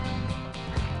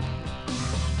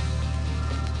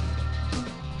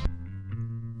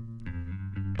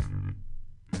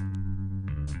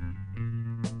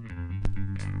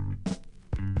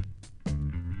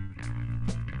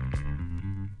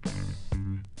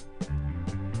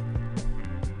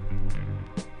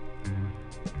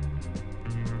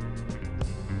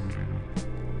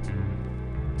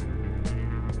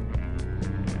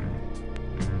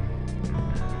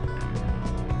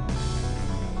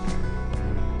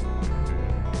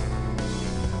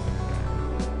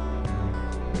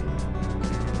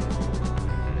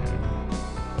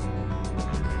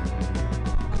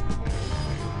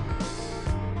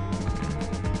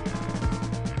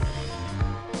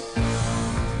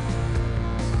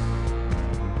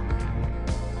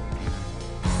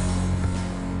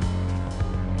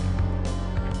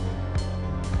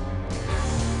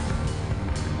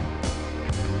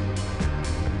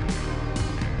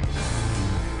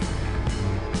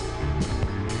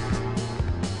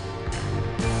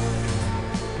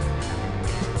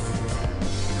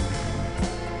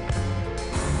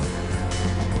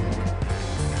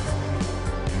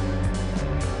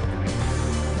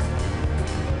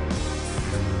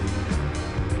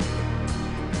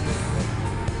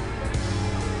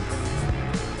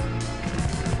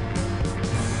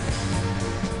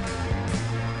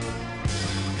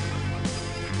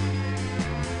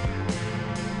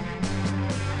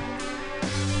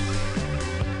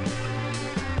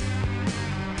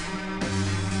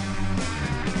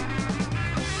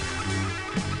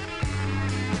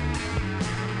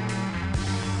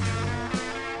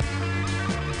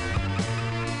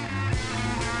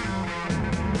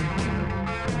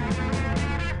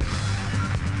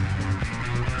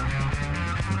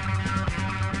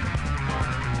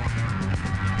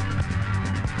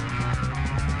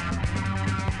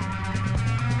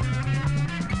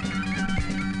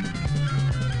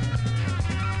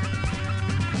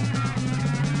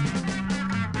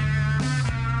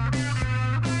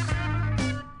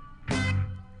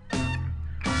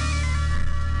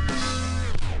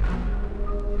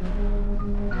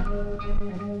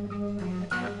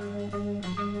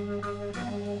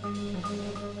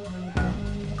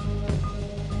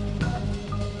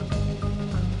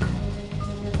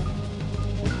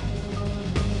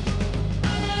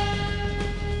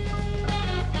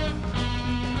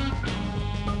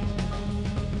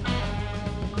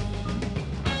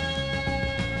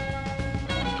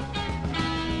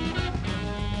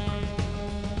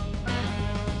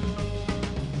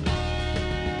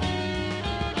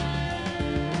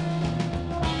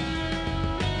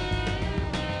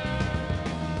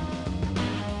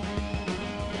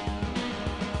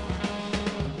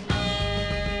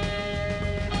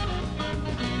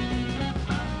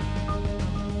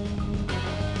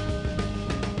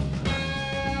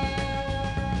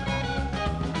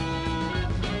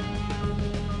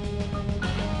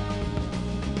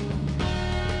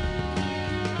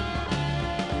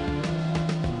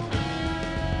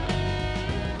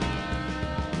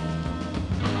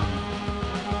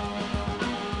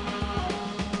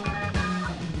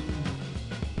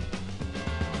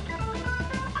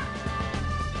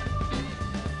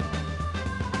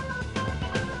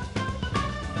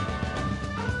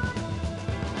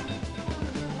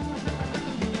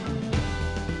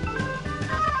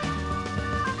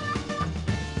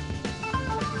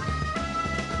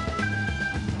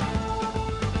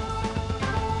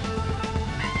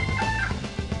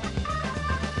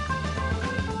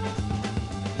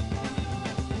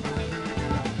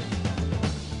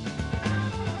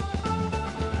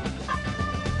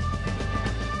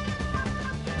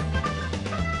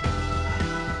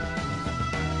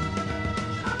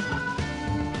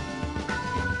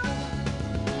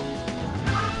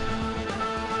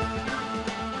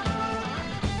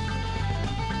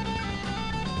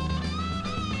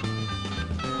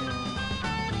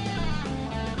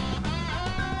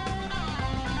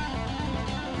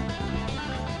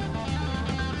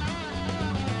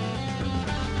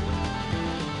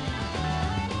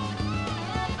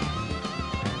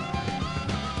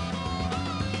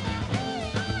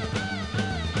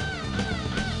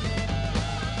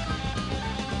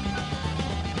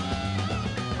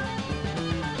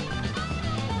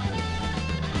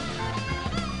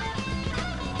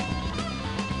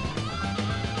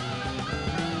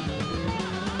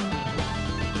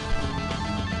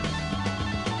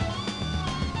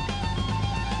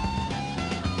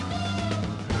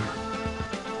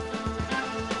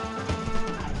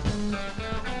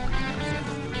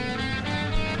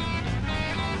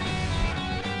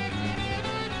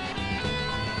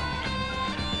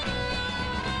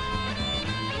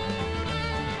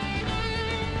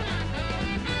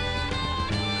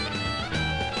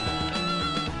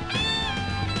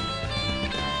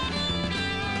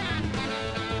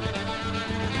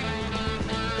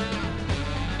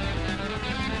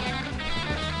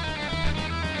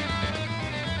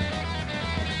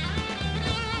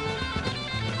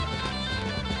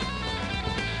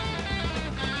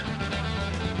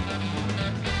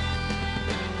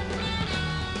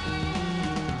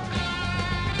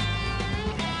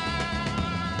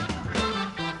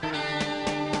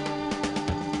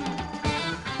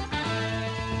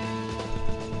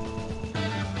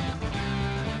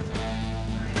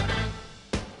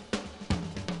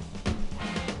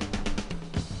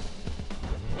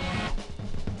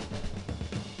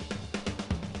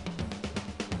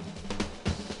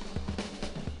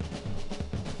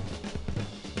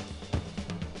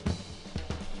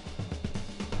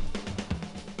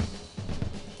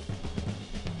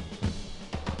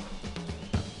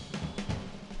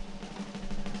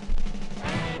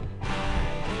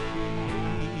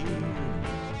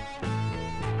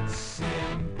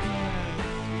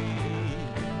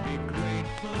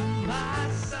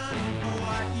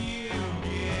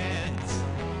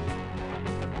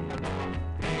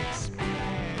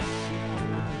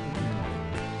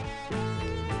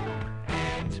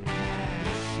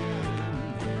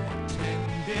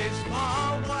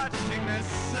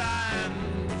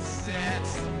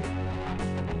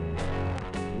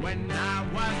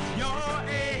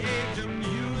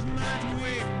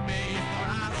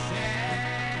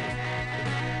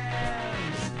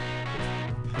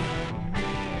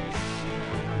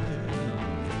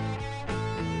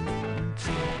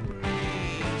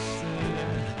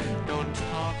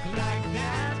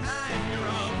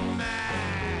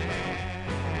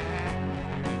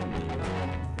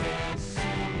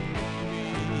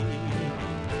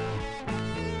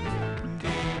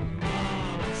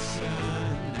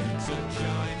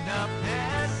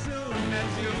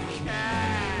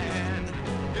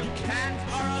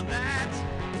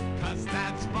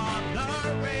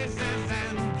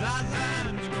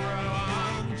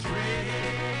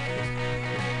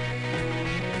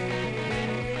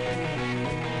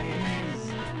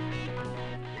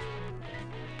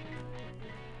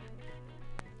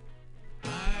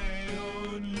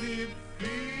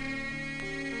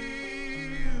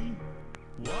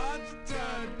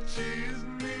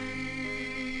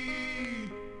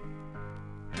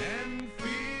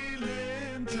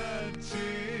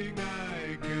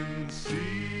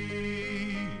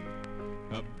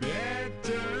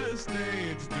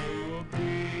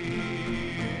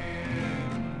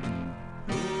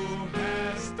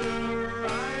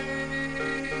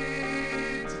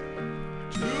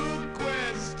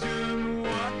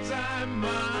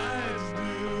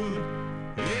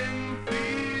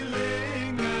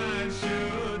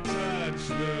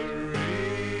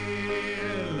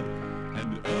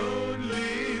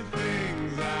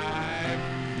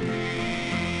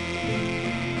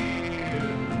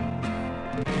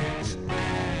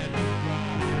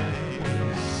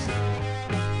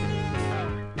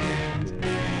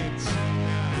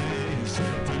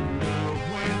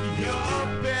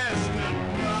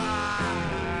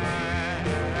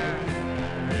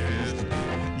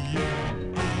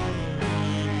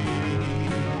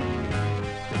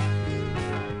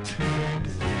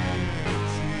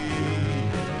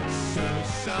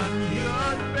 son,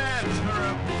 you'd better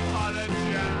apologize.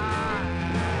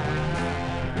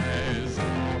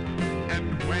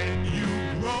 And when you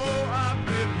grow up,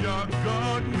 if you're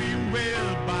good, we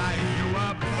will buy you a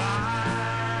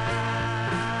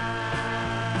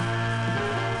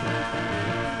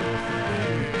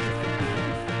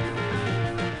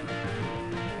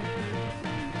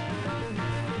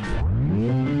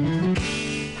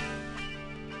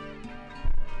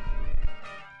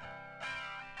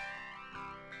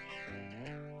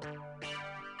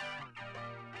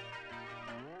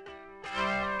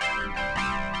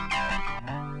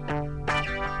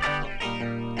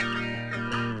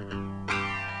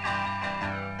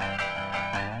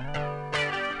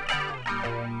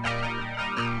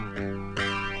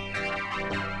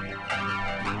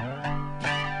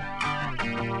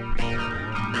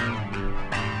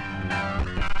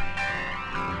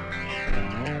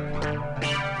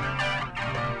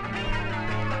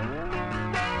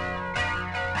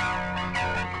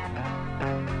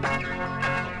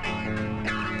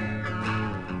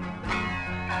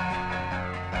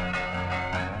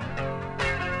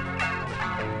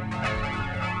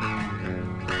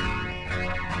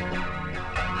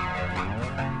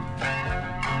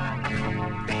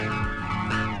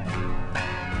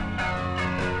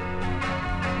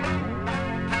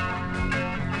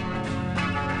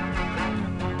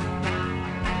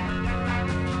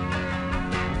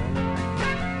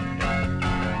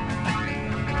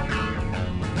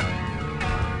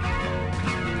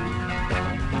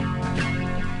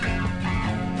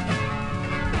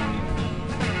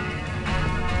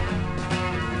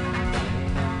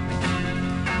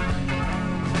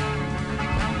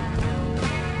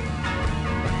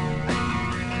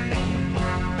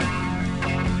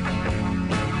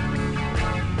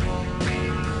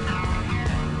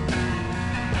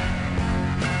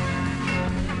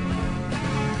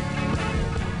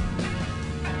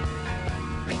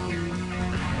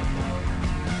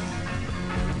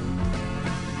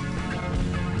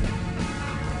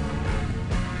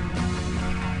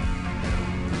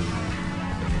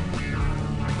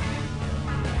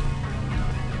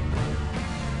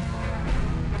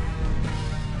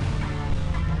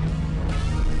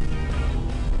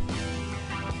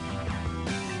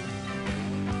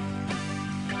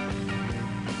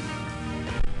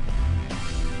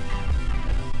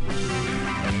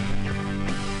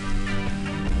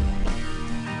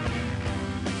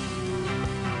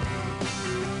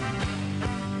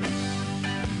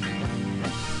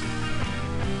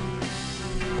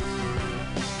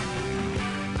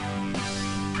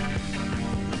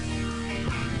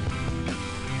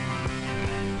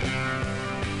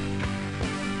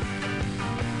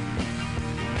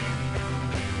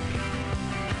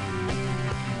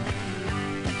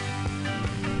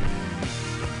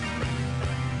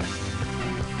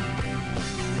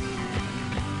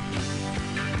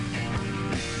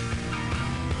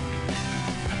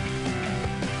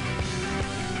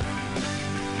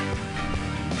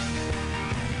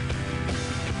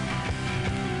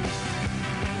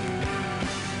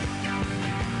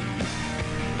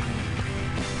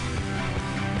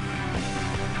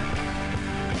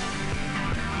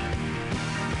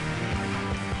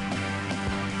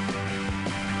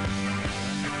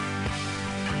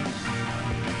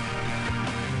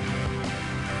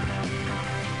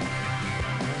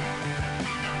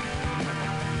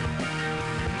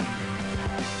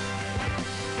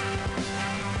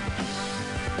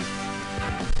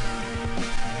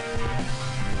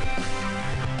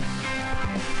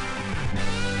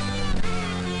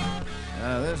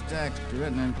This text,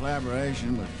 written in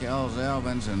collaboration with Kells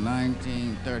Elvins in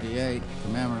 1938,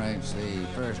 commemorates the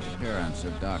first appearance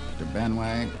of Dr.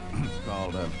 Benway. It's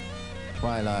called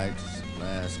Twilight's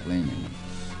Last Gleaming.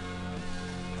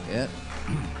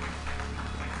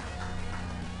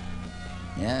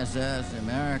 SS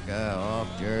America off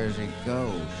Jersey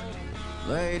coast.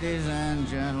 Ladies and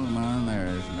gentlemen, there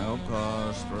is no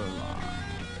cause for alarm.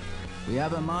 We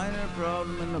have a minor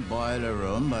problem in the boiler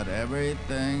room, but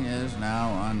everything is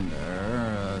now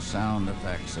under sound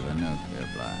effects of a nuclear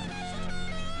blast.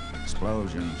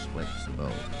 Explosion splits the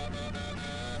boat.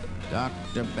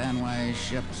 Dr. Benway's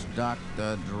ship's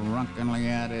doctor drunkenly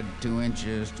added 2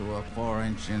 inches to a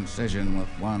 4-inch incision with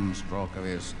one stroke of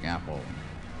his scalpel.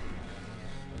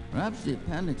 Perhaps the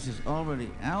appendix is already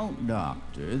out,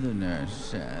 Doctor, the nurse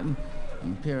said,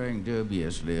 and peering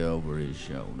dubiously over his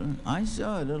shoulder. I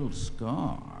saw a little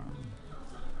scar.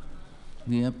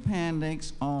 The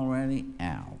appendix already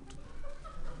out.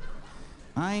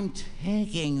 I'm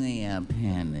taking the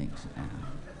appendix out.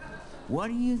 What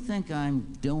do you think I'm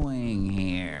doing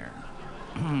here?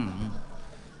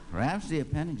 Perhaps the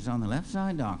appendix is on the left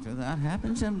side, Doctor. That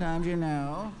happens sometimes, you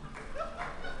know.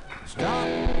 Stop.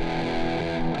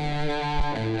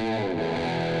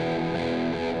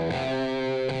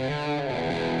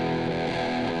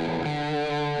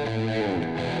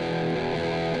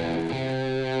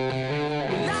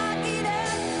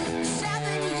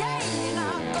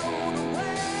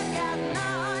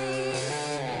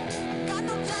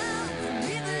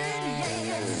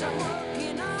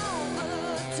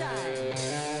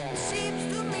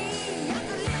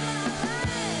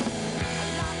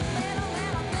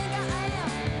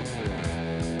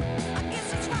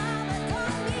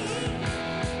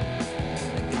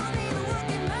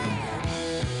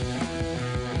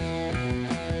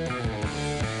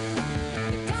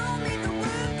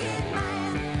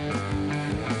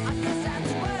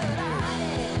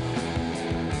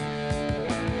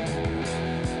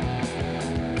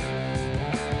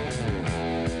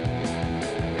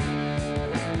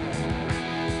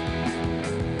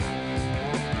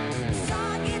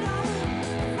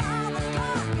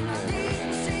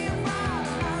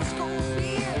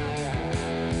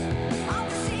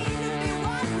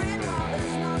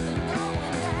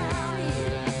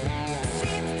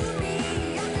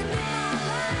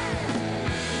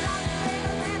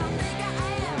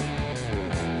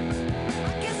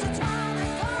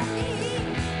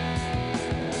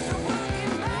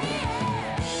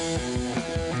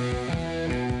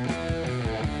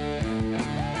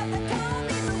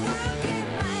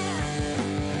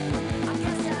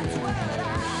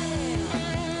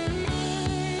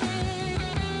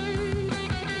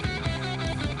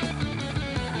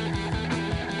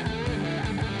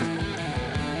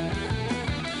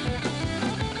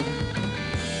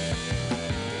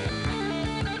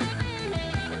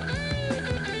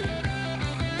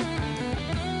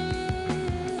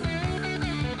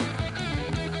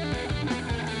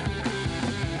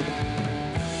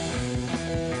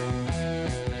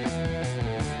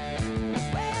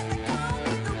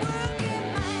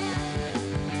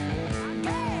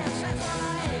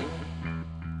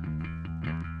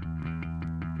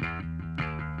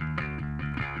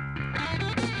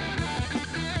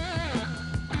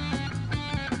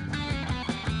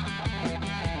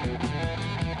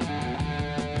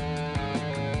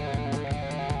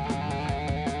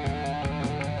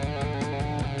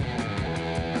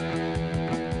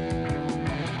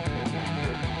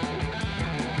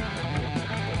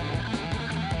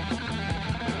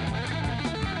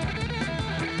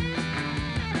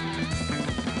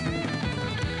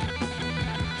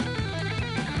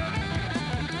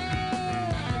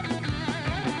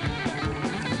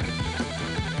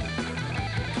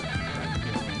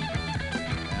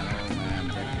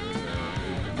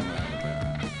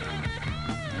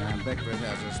 Bickford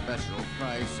has a special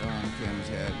price on Kim's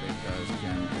head because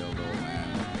Kim killed old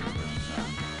man Bickford's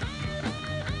son.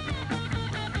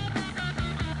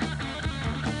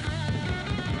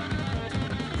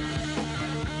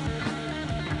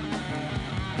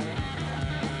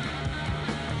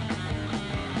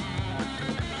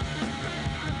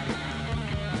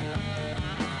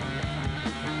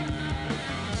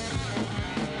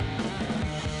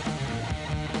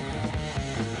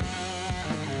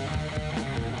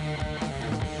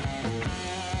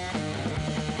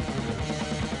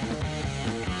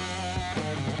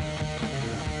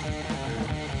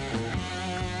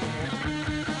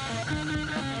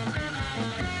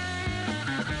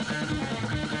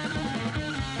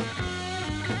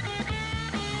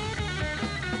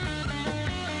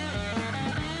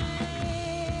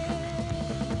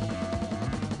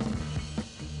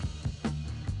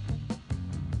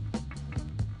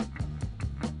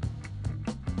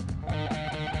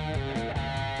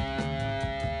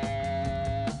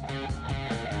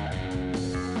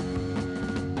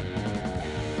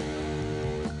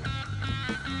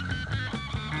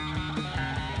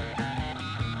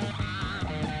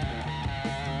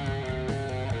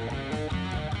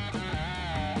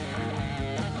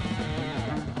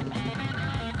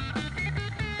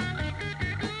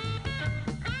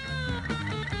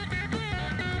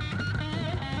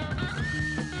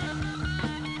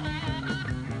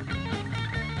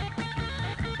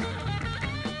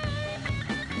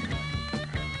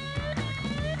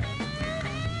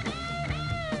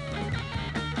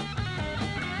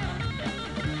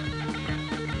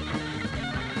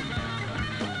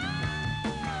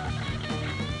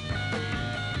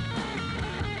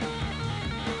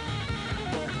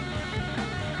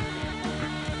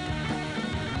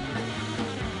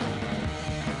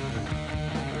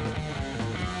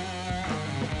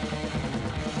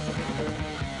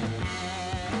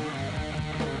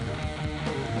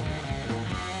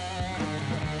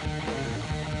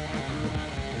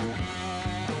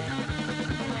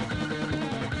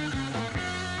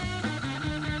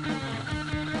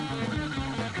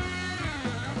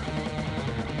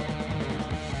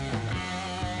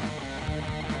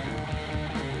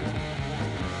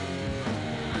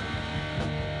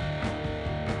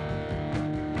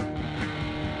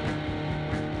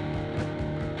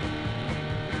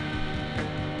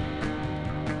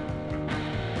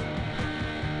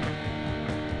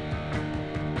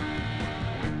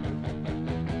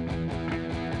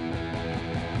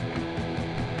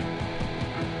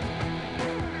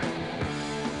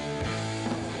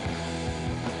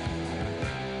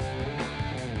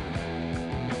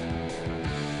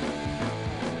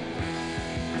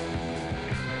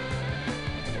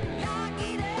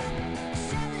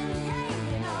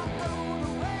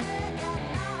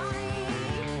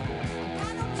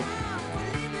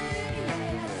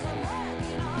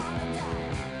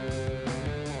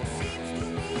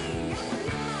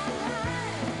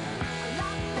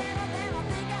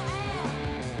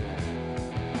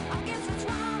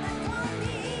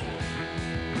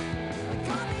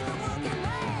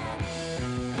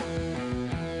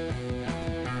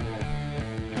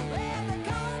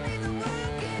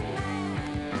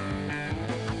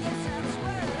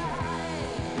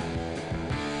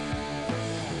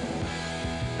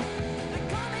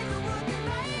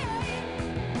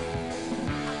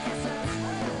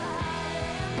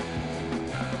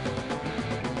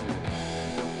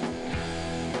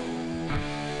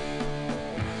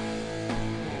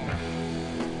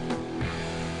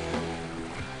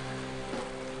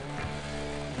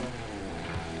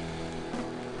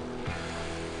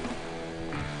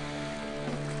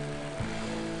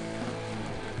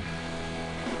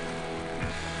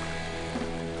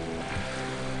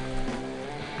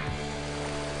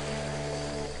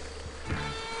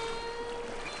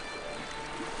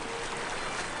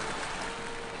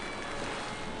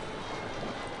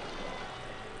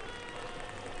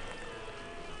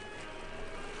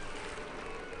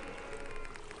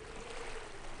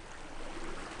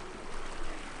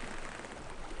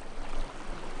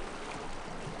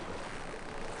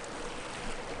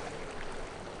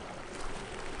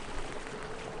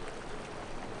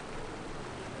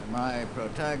 My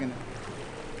protagonist...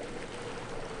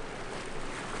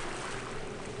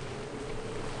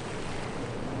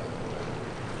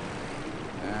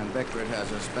 And Bickford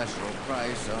has a special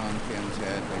price on Kim's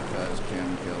head because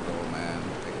Kim killed old man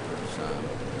Bickford's son.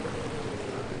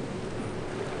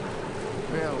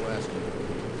 Real Western.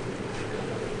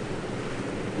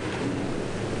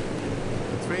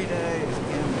 For 3 days,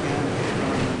 Kim camped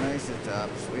on the mesa top,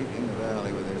 sweeping the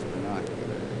valley with his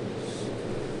binoculars.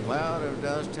 A cloud of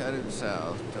dust headed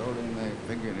south told him they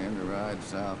figured him to ride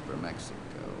south for Mexico.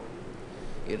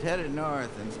 It headed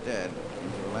north instead,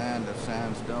 into a land of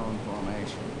sandstone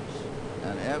formations,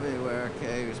 and everywhere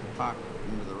caves pocked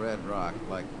into the red rock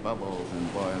like bubbles in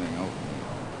boiling oatmeal.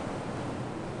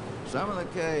 Some of the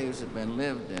caves had been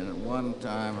lived in at one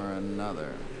time or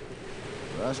another.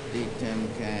 Rusty tin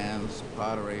cans,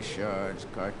 pottery shards,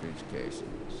 cartridge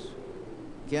casings.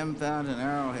 Kim found an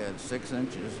arrowhead 6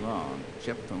 inches long,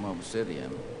 chipped from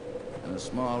obsidian, and a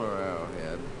smaller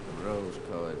arrowhead of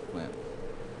rose-colored flint.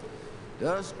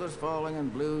 Dusk was falling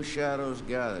and blue shadows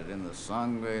gathered in the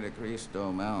Sangre de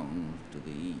Cristo Mountains to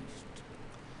the east.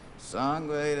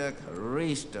 Sangre de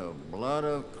Cristo, blood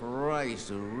of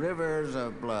Christ, rivers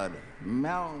of blood,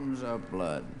 mountains of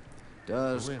blood.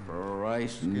 Does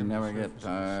Christ never get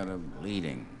tired of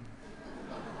bleeding?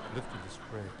 Lifted the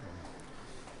spray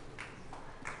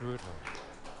through it all.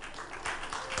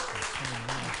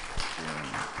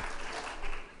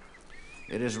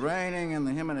 It is raining in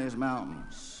the Jimenez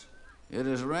Mountains. It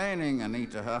is raining,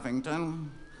 Anita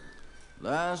Huffington.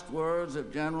 Last words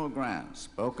of General Grant,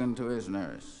 spoken to his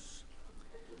nurse.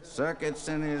 Circuits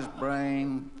in his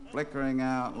brain flickering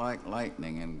out like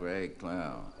lightning in gray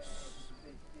clouds.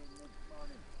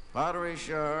 Pottery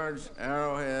shards,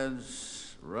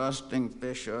 arrowheads, rusting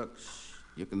fishhooks.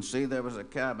 You can see there was a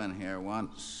cabin here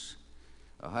once.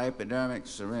 A hypodermic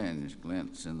syringe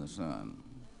glints in the sun.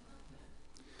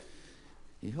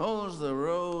 He holds the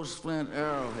rose flint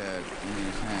arrowhead in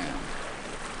his hand.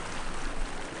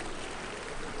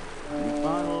 He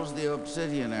fondles the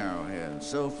obsidian arrowhead,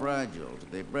 so fragile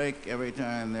they break every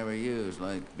time they were used,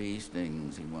 like bee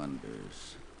stings, he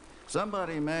wonders.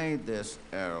 Somebody made this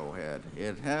arrowhead.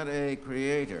 It had a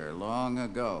creator long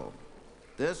ago.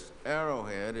 This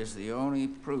arrowhead is the only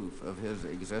proof of his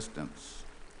existence.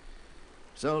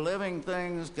 So living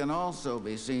things can also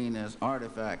be seen as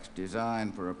artifacts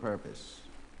designed for a purpose.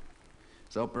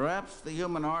 So perhaps the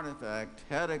human artifact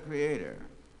had a creator.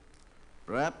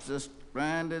 Perhaps a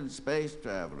stranded space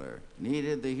traveler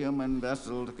needed the human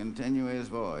vessel to continue his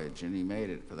voyage, and he made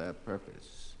it for that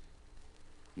purpose.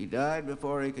 He died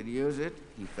before he could use it.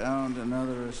 He found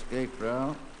another escape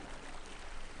route.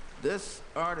 This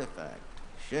artifact,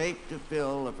 shaped to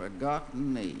fill a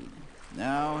forgotten need,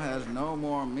 now has no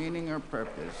more meaning or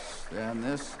purpose than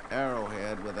this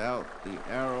arrowhead without the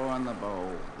arrow on the bow,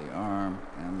 the arm,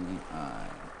 and the eye.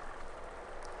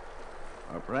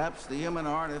 Or perhaps the human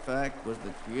artifact was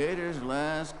the creator's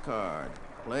last card,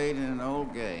 played in an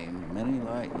old game many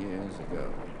light years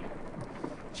ago.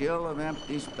 Chill of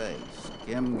empty space,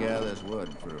 Kim gathers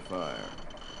wood for a fire.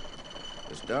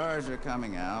 The stars are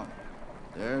coming out.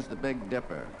 There's the Big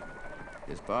Dipper.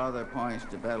 His father points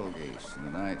to Betelgeuse in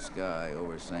the night sky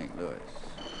over St. Louis.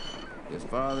 His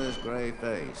father's gray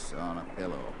face on a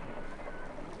pillow.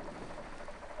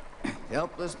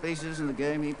 Helpless pieces in the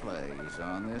game he plays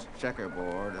on this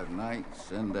checkerboard of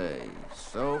nights and days.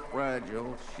 So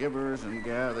fragile, shivers and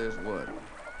gathers wood.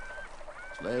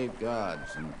 Slave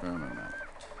gods in the firmament.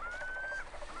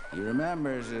 He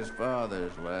remembers his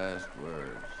father's last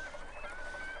words.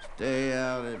 Stay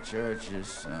out of churches,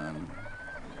 son.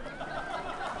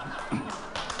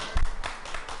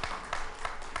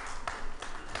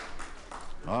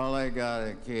 All they got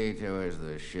a key to is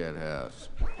the shit house.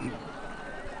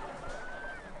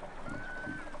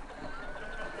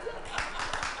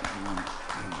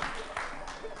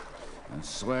 And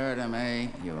swear to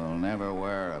me, you will never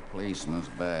wear a policeman's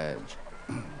badge.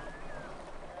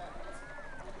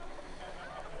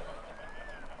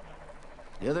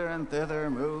 Hither and thither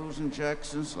moves and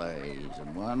checks and slays,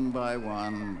 and one by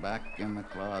one back in the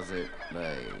closet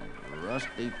lay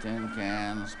rusty tin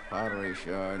cans, pottery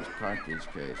shards, cartridge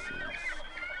cases,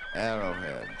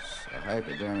 arrowheads, a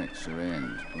hypodermic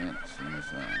syringe glints in the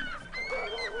sun.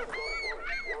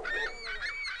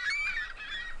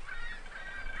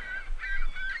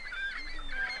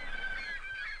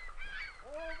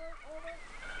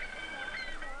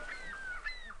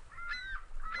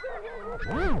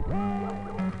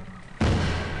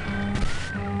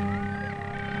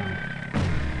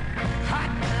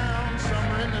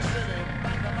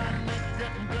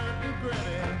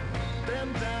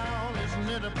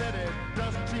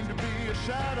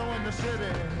 shadow in the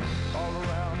city. All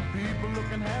around, people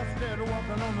looking half dead,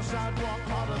 walking on the sidewalk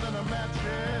harder than a match,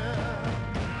 yeah.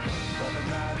 But at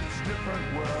night it's a different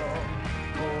world.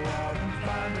 Go out and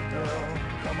find a girl.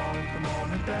 Come on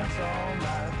and dance all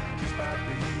night. Despite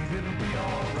the heat, it'll be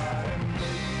alright. And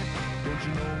babe, don't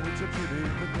you know it's a pity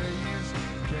the days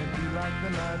can't be like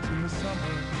the nights in the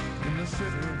summer, in the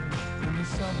city, in the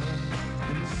summer,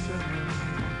 in the city.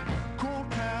 Cool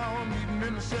town, meeting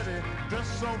in the city,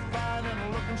 dressed so fine and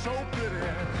looking so pretty.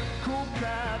 Cool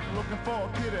cat, looking for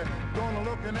a kitty, gonna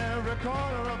look in every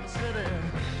corner of the city.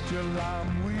 Till I'm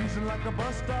wheezing like a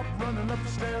bus stop, running up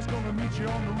the stairs, gonna meet you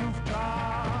on the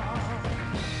rooftop.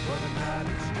 But at night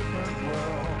it's a different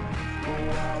world. Go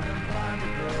out and find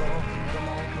a girl. Come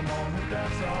on and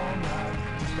dance all night.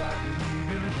 Just like the heat,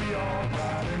 it'll be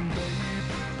alright. And babe,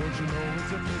 don't you know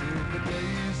it's a pity the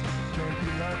days can't be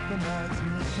like the nights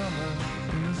in the summer,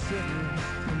 in the city,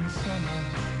 in the summer,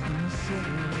 in the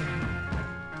city.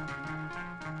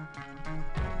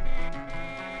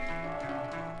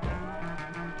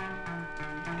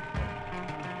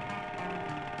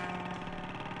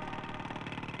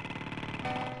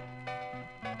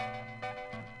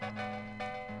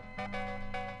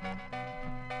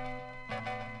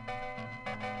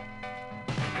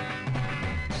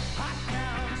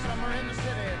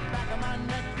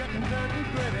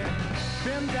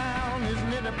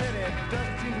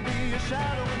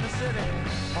 Shadow in the city,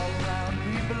 all around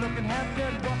people looking half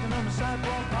dead, walking on the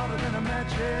sidewalk harder than a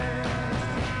match, yeah.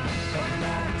 But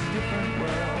now it's a different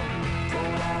world. Go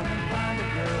out and find a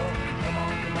girl. Come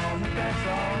on and dance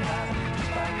all night.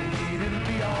 Despite the heat, it'll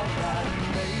be alright.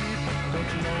 Babe, don't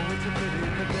you know it's a pity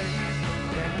the days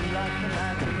can't be like the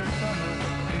nights in the summer,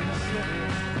 in the city,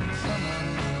 in the summer,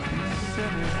 in the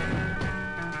city.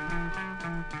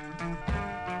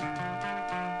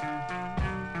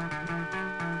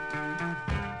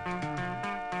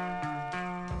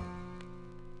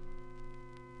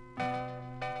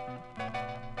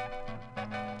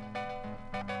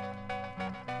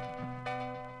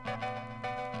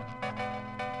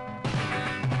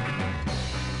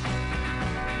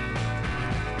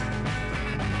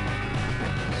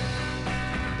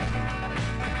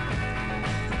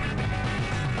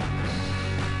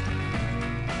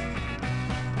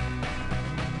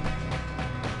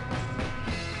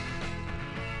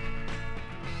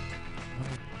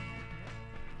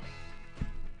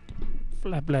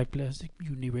 FlatBlackPlastic,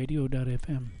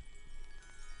 MutinyRadio.fm.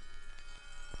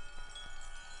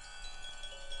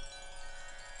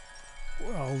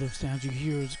 Where all the sounds you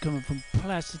hear is coming from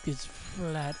plastic that's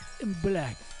flat and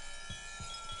black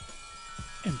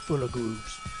and full of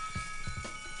grooves.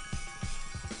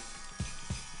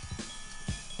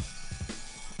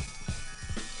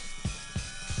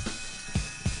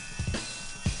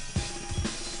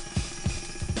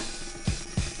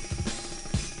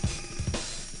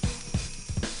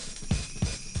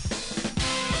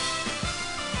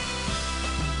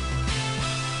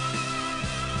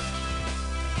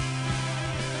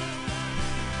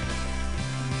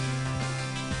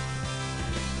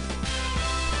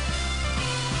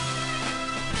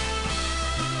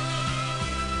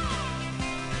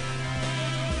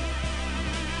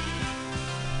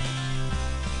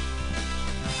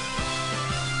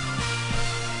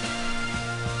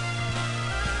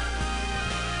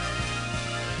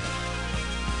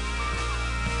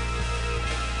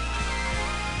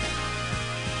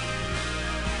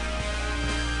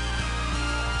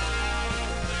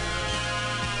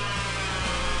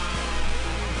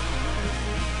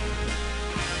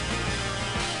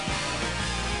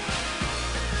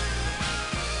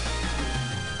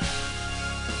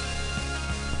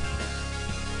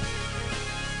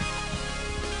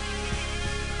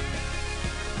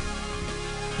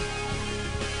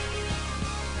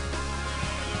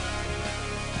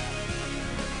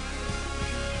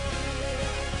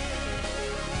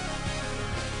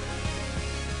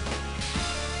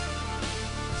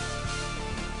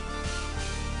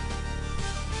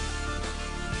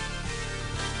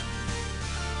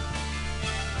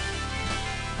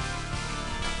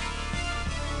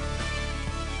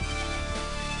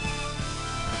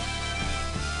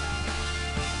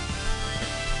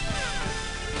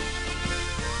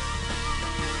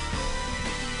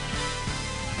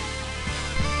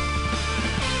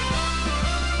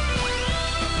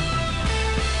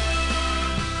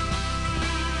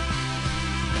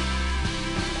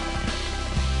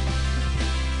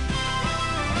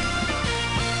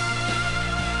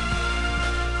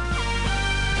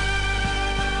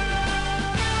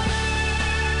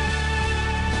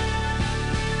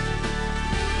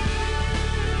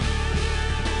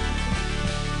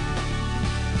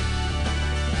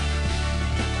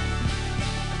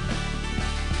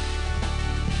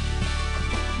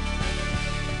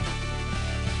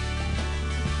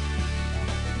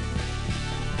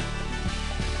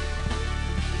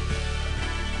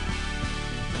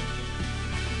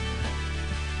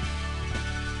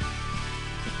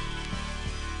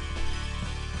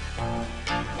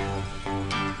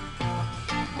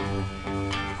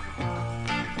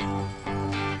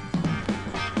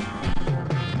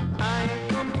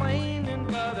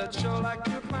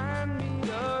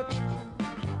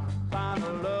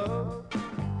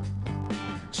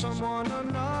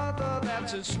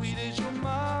 that's as sweet as your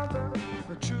mother,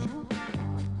 a true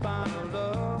final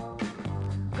love.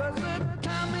 'Cause the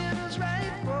timing is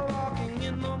right for walking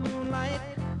in the moonlight.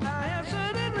 I have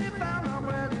certainly found I'm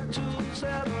ready to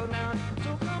settle down.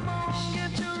 So come on,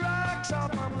 get your rocks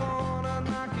off, I'm gonna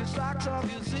knock your socks off,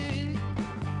 you see.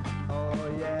 Oh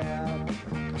yeah.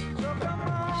 So come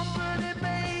on, pretty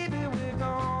baby, we're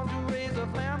gonna raise a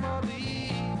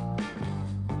family.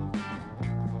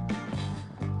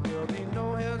 There'll be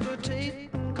no hesitating,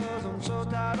 'cause I'm so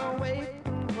tired of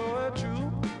waiting for a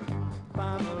true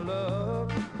final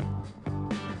love.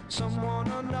 Someone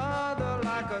another,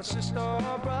 like a sister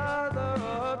or brother,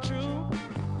 a true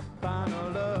final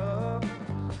love.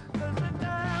 'Cause the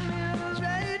time is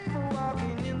right for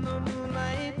walking in the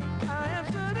moonlight. I have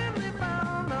suddenly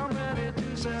found I'm ready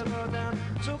to settle down.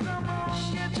 So come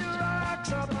on, get your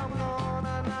rocks up, I'm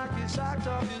gonna knock your socks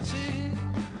off, you see.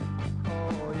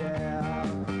 Oh yeah.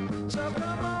 So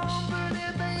come on, pretty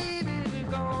baby,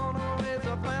 we're gonna raise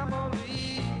a family.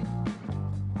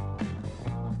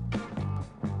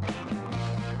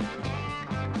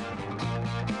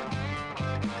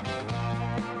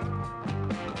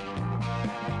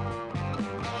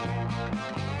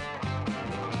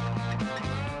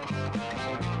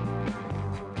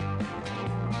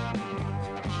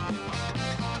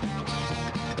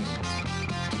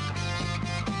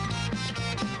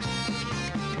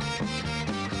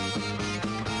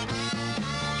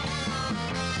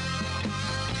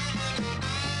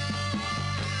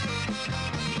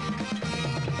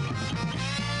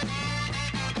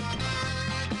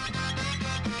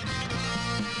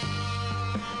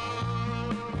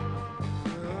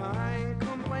 I ain't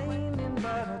complaining,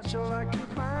 but I'd sure like to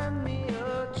find me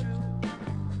a true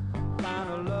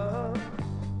final love.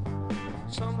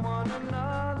 Someone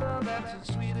another that's as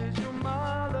sweet as your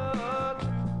mother, a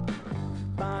true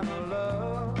final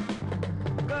love.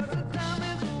 'Cause the time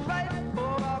is right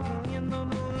for walking in the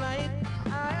moonlight.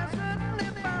 I have certainly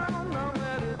found I'm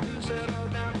ready to settle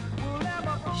down. We'll have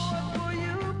a boy for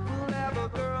you, we'll have a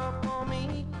girl for me.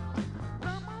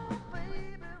 Come on,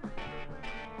 baby.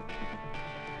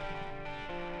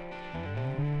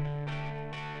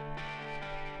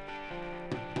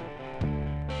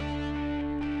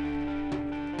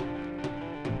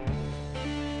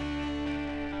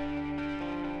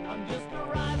 I'm just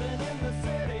arriving in the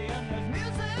city and there's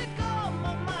music on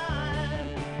my mind.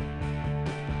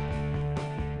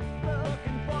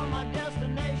 Looking for my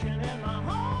destination and my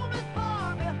home is far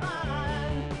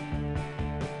behind.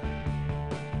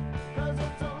 'Cause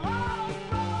it's a long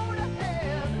road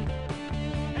ahead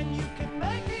and you can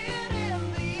make it in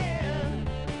the end.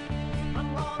 I'm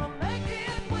gonna make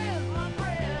it with my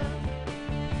friends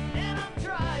and I'm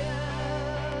trying.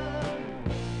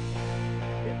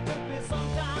 It took me some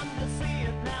time to see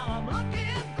it, now I'm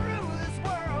looking through this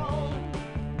world.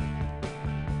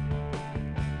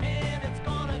 And it's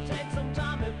gonna take some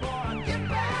time before I get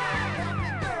back at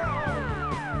the girl.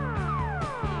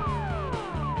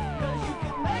 'Cause you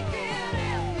can make it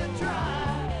if you try.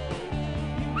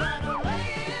 You gotta lay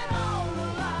it on the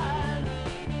line.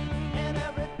 And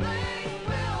everything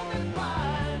will be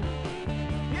fine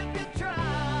if you try.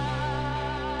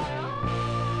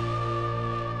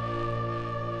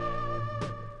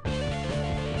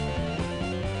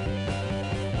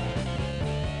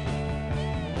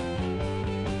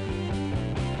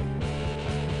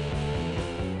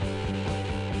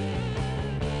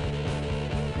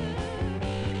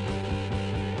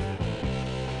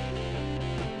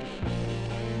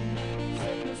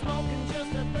 Sitting and smoking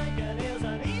just a thinking is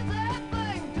an easy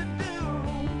thing to do.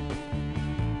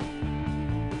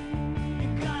 You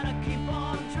gotta keep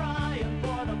on trying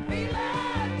for the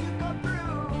feeling to go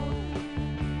through.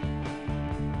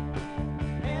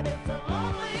 And it's a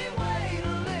lonely way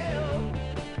to live.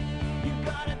 You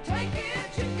gotta take it,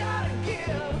 you gotta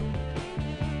give.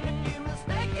 If you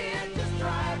mistake it, just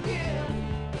try again.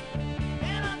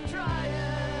 And I'm trying,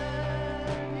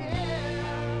 yeah.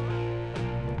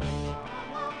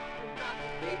 We got to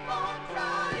keep on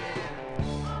trying.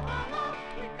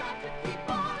 We got to keep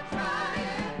on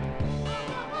trying.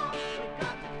 We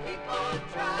got to keep on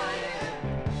trying.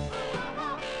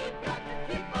 We got to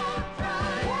keep on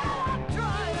trying.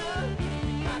 Trying.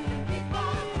 We got to keep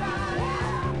on trying.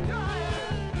 Trying.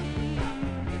 We got to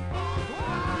keep on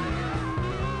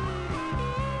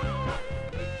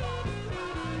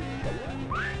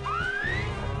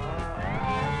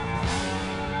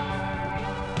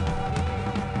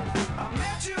I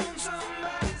met you on some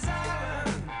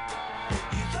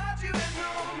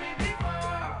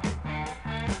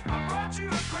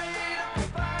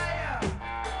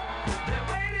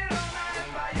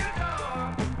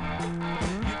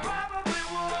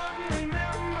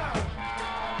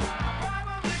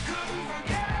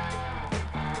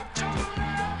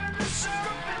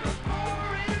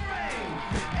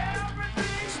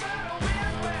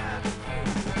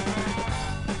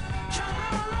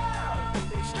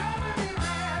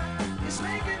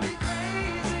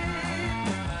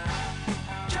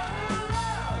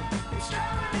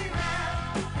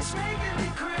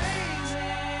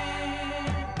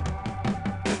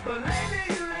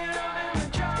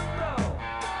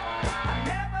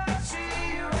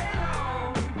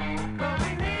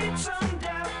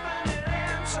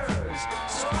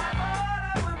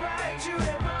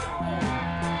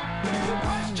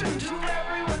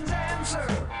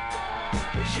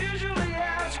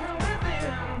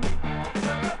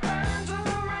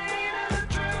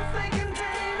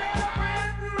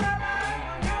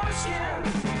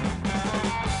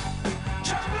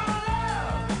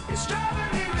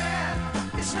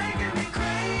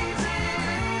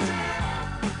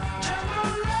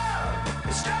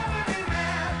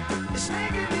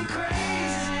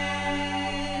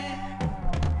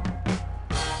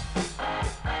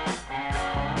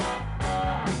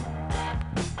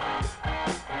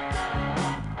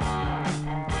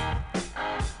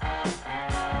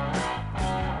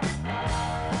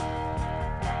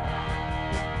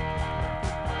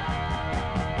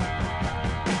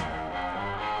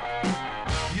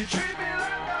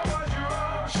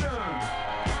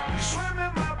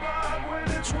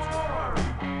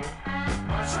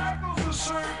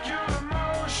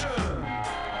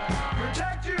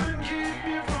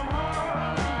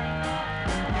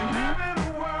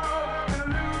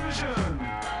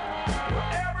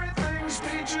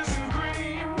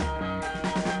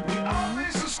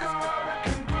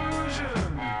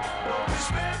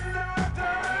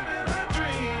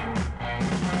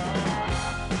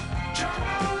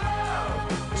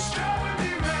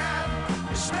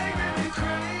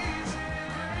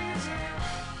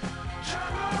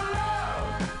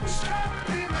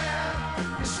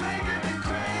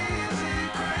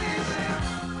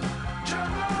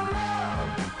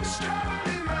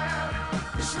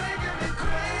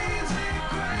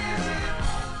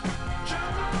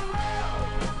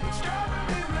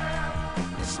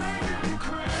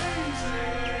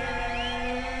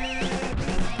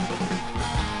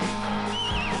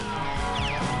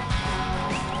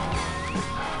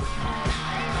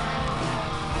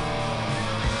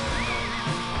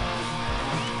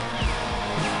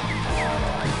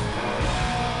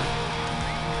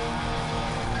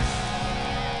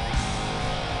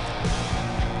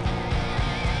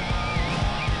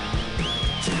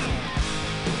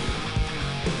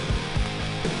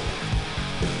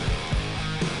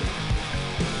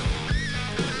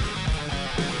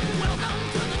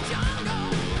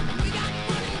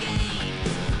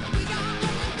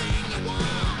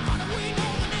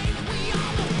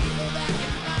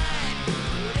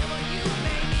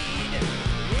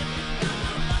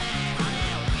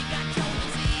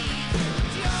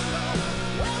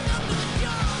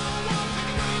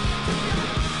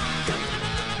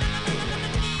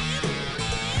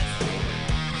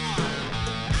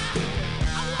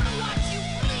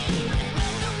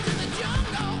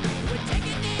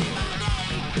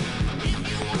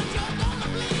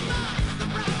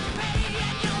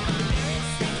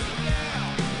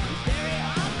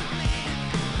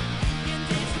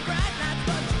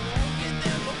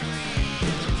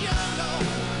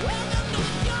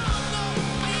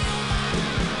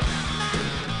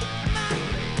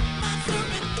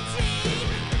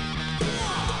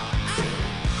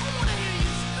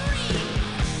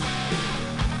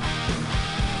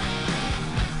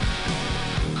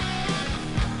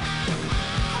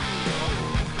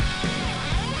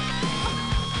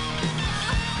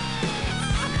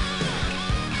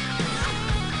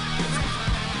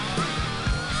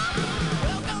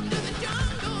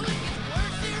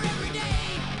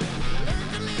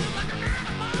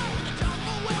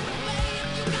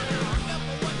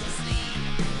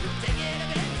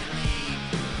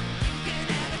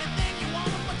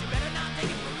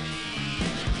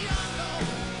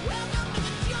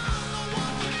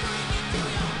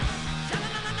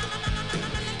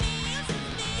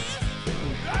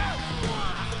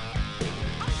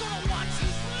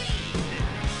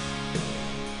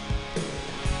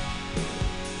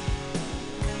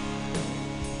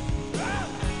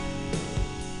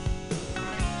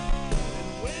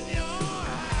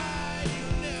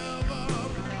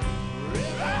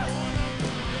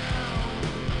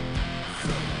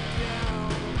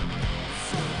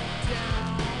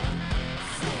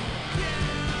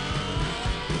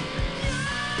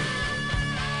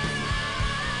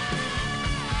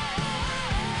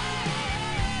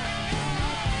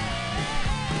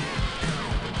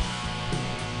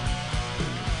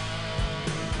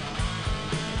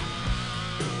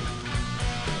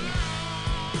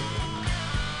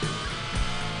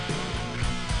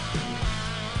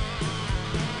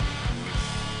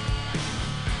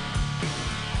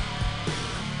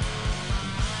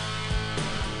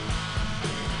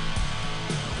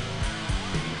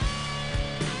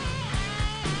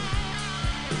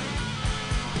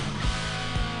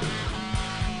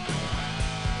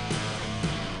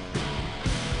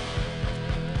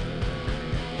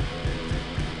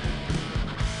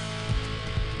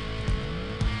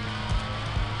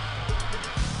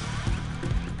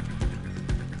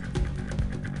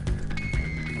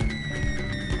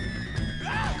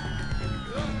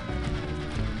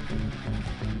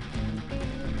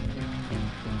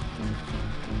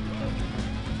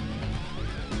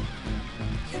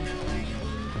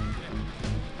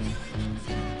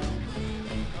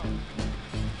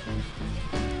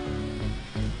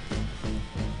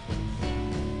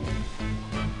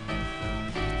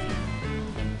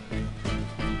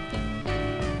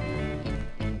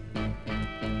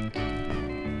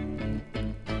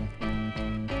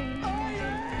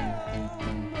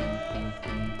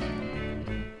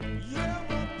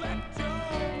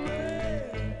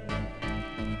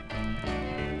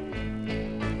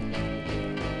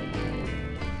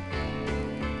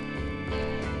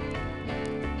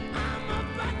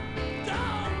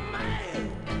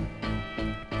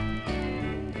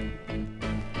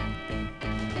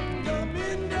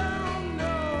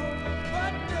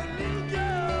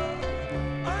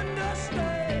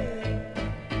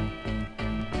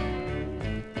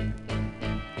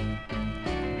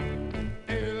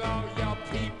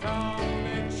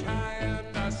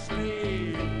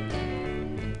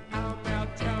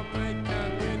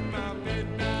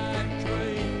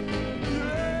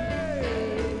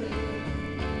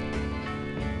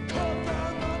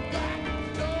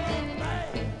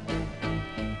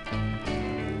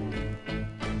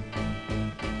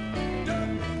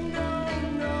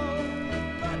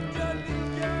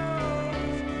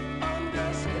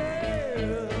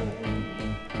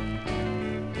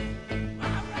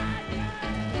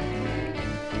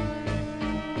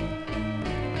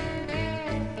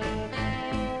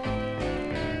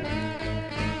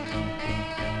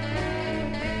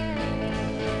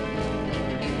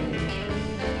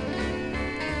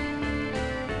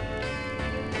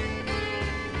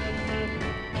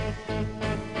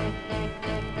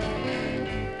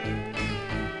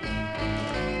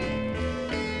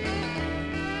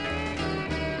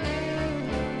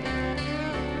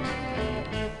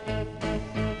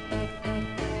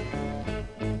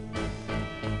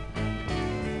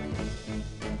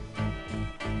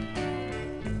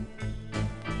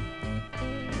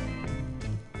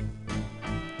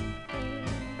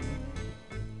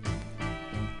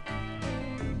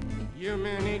You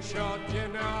mean eat your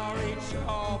dinner, eat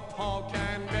your pork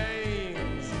and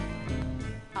beans.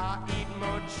 I eat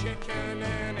more chicken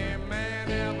than any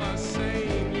man ever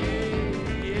seen.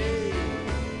 Yeah, yeah.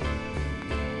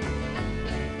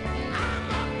 I'm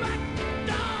a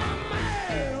backdoor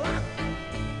man.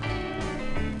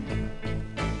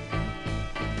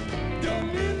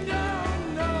 Don't you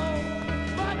know,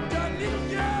 but the little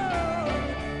girl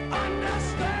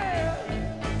understand.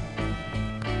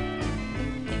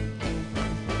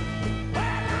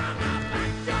 Well, I'm a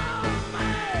backdoor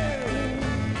man.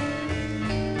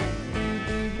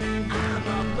 I'm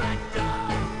a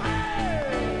backdoor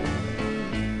man.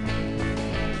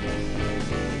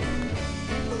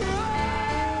 Oh,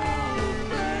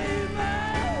 baby,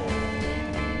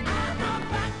 I'm a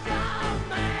backdoor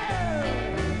man.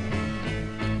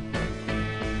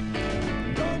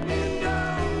 Don't you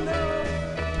know,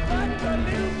 but the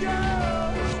little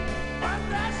girls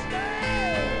understand.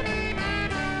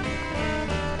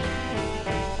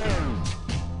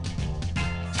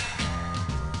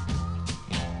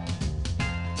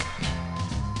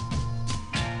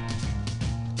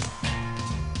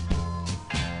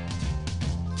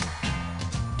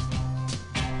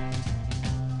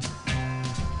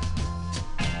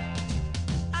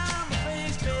 I'm the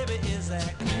face, baby, is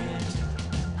that clear?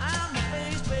 I'm the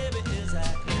face, baby, is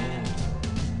that clear?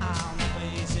 I'm the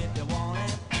face if you want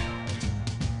it.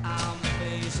 I'm the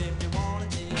face if you want it,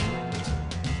 dear.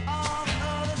 All the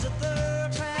others are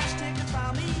third class tickets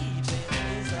by me, baby,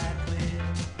 is that clear?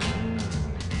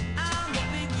 I'm the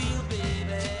big wheel,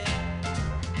 baby.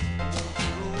 Won't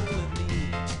you roll with me?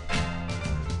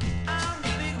 I'm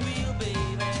the big wheel,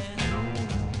 baby.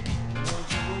 Won't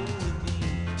you roll with me?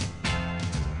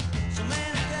 So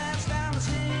many times down the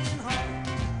scene, home,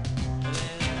 let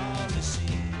it hardly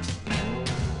see.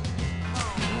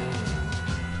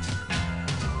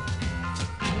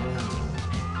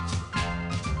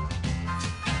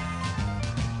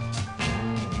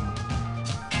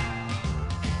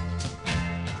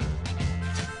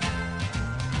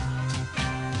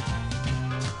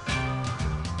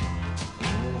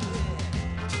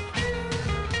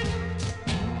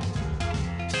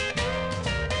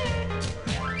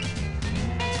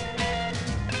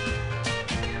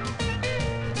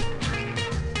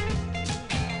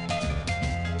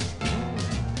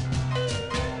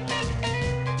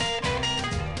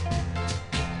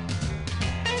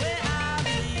 Where I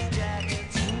believe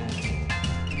jackets,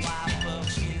 white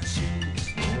buckskin shoes.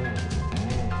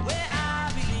 Where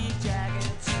I believe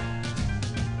jackets,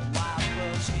 white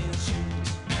buckskin shoes.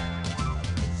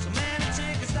 So many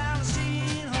tickets down the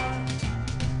scene, huh?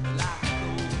 Like a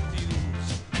gold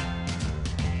fuse.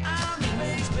 I'm the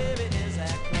face, baby, is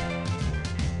that clear?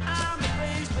 I'm the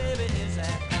face, baby, is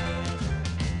that clear?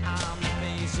 I'm the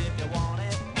face if you want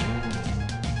it.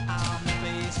 I'm the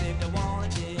face if you want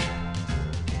it, yeah.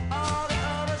 All the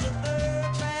others are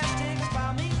third class tickets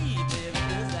by me, baby,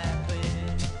 is that clear?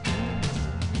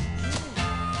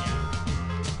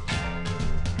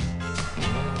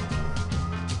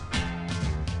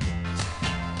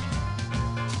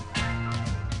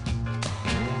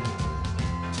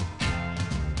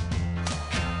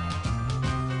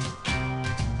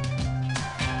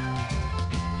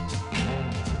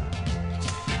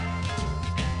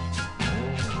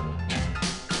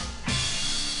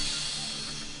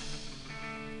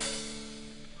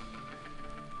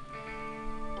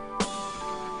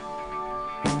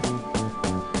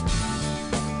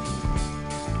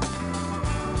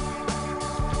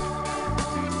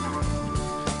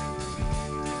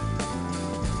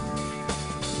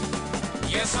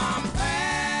 Yes, I'm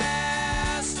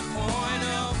past the point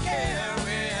of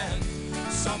caring.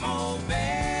 Some old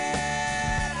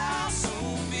bed I'll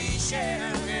soon be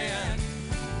sharing.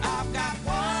 I've got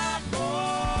one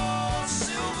more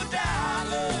silver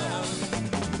dollar,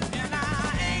 and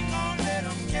I ain't gonna let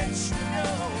 'em catch me, no.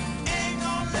 Ain't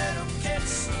gonna let 'em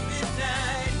catch the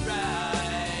midnight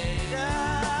rider.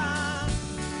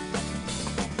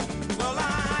 Well, I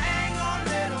ain't gonna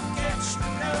let 'em catch me,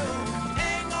 no.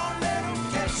 Ain't gonna let 'em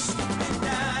catch the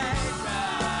midnight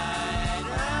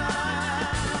rider.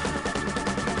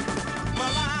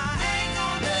 Well, I ain't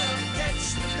gonna let 'em catch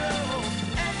me, no.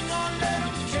 Ain't gonna let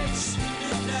 'em catch the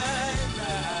midnight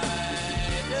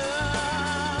rider.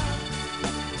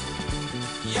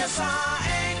 Yes, I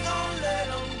ain't gonna let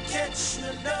 'em catch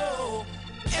me, no.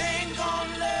 Ain't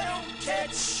gonna let 'em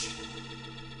catch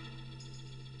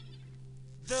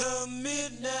the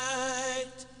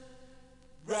midnight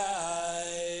rider.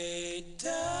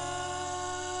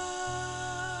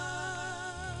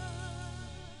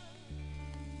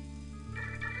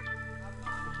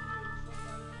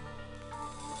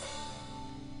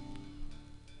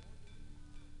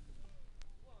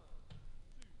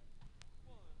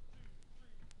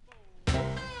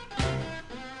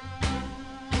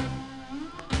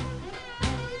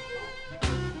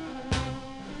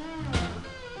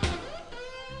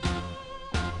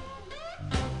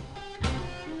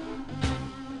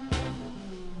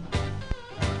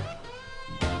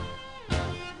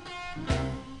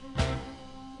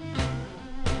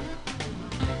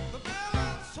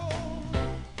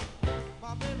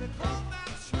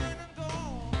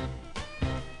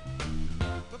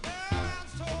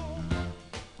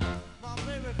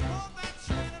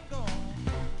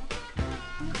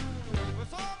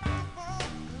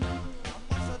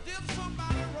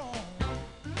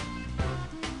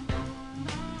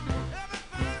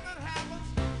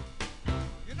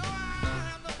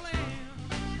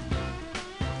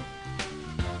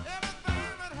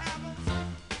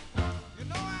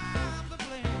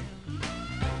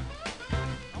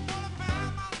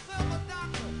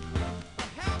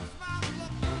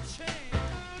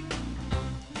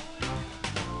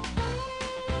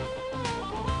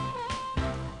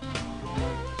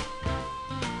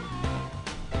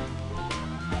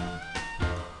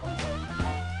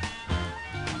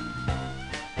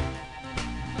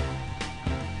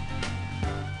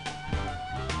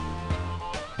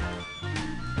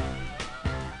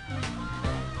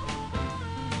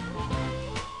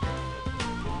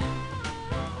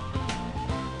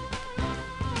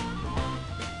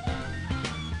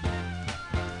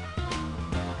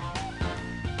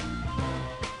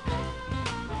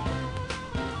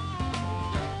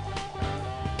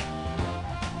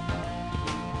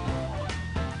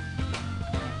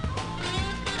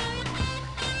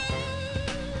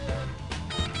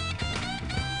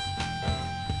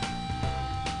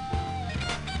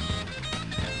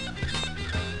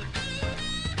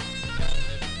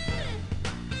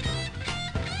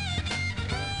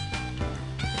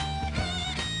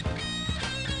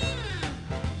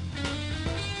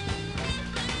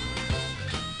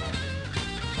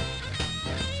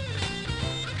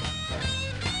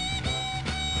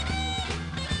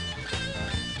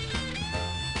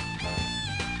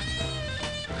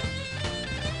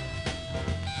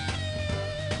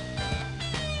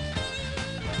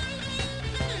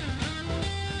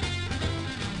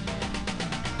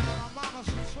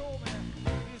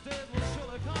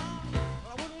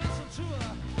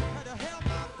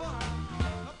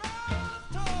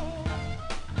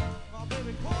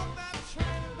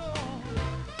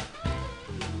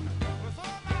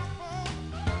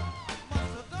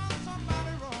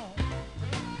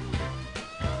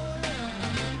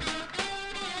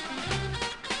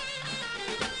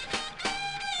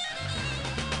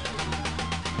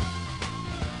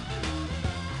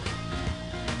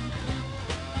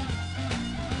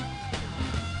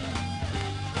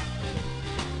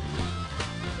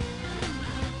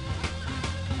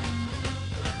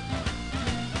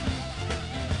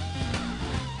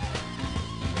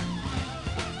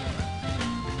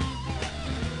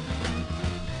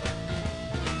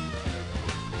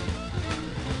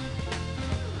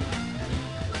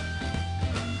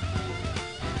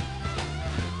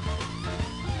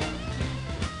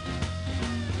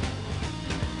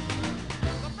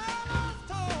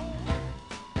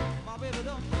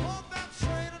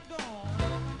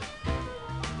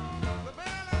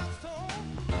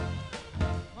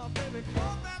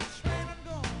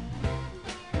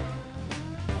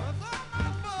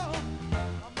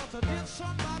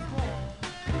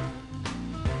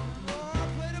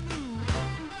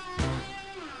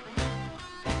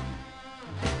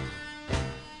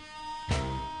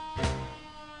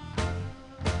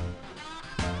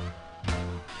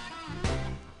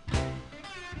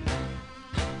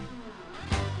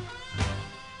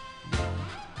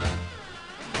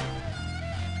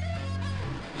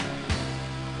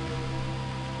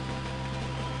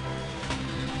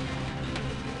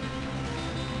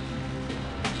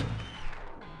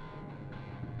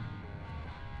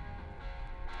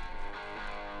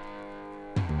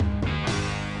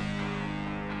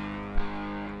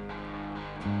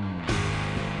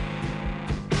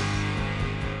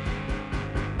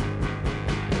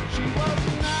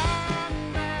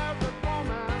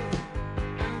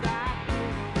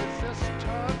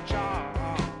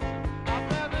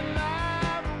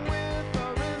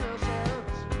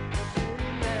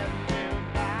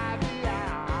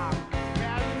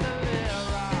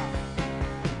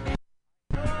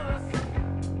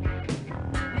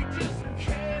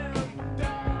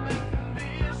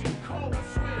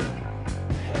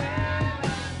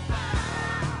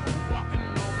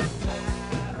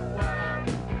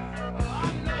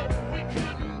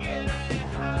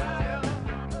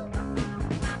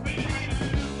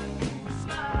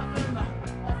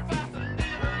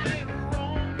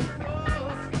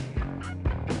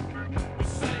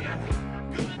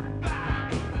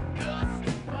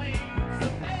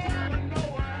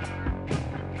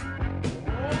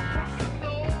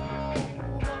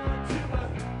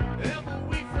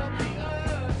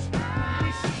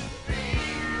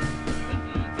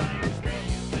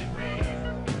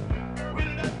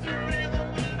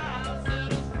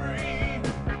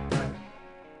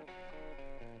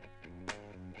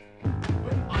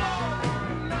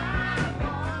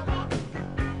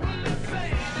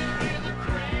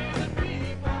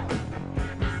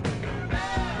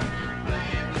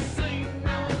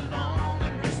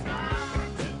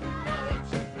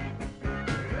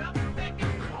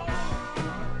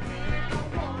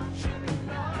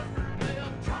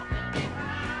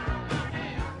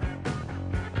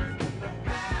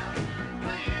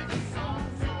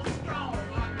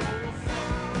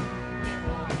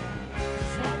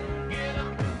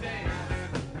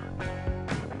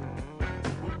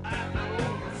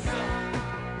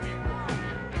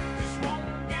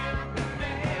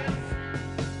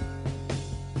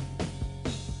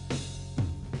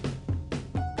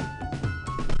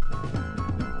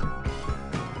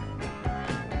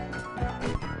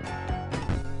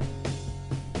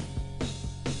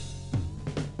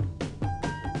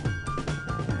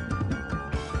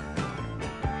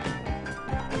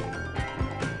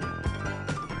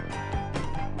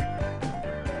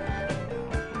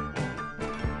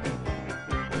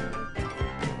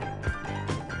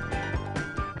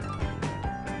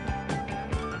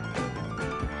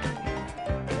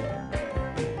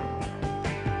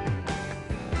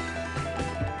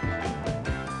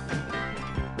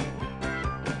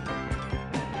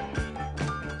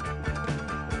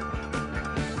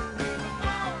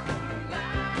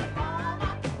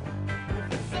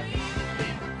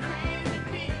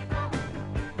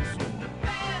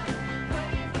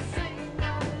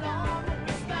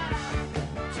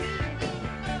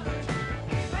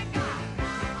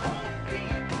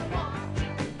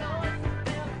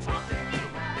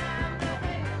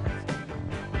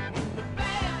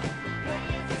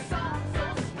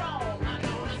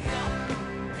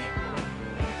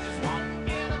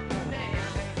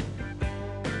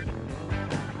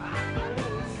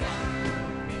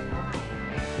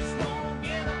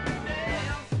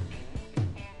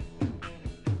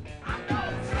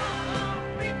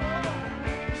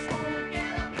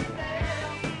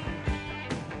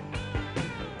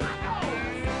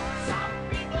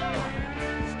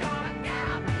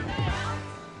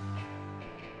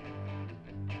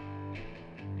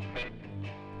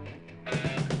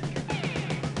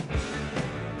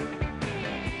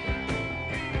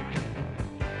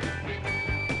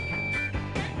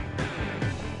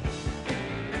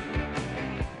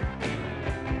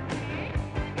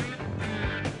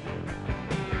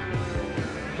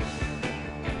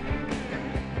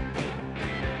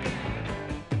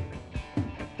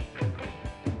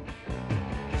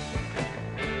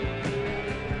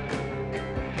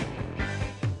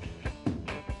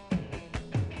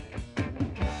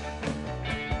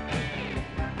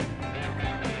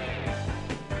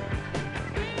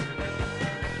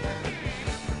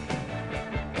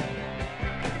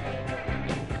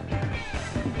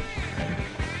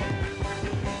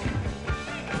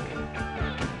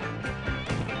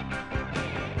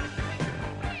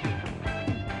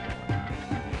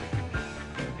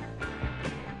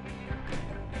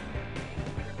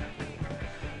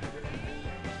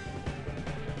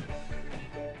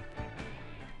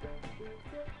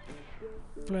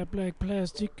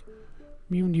 FlatBlackPlastic,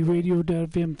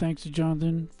 MutinyRadio.fm. Thanks to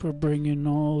Jonathan for bringing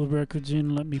all the records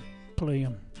in. Let me play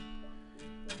them.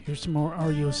 Here's some more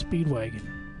REO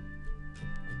Speedwagon.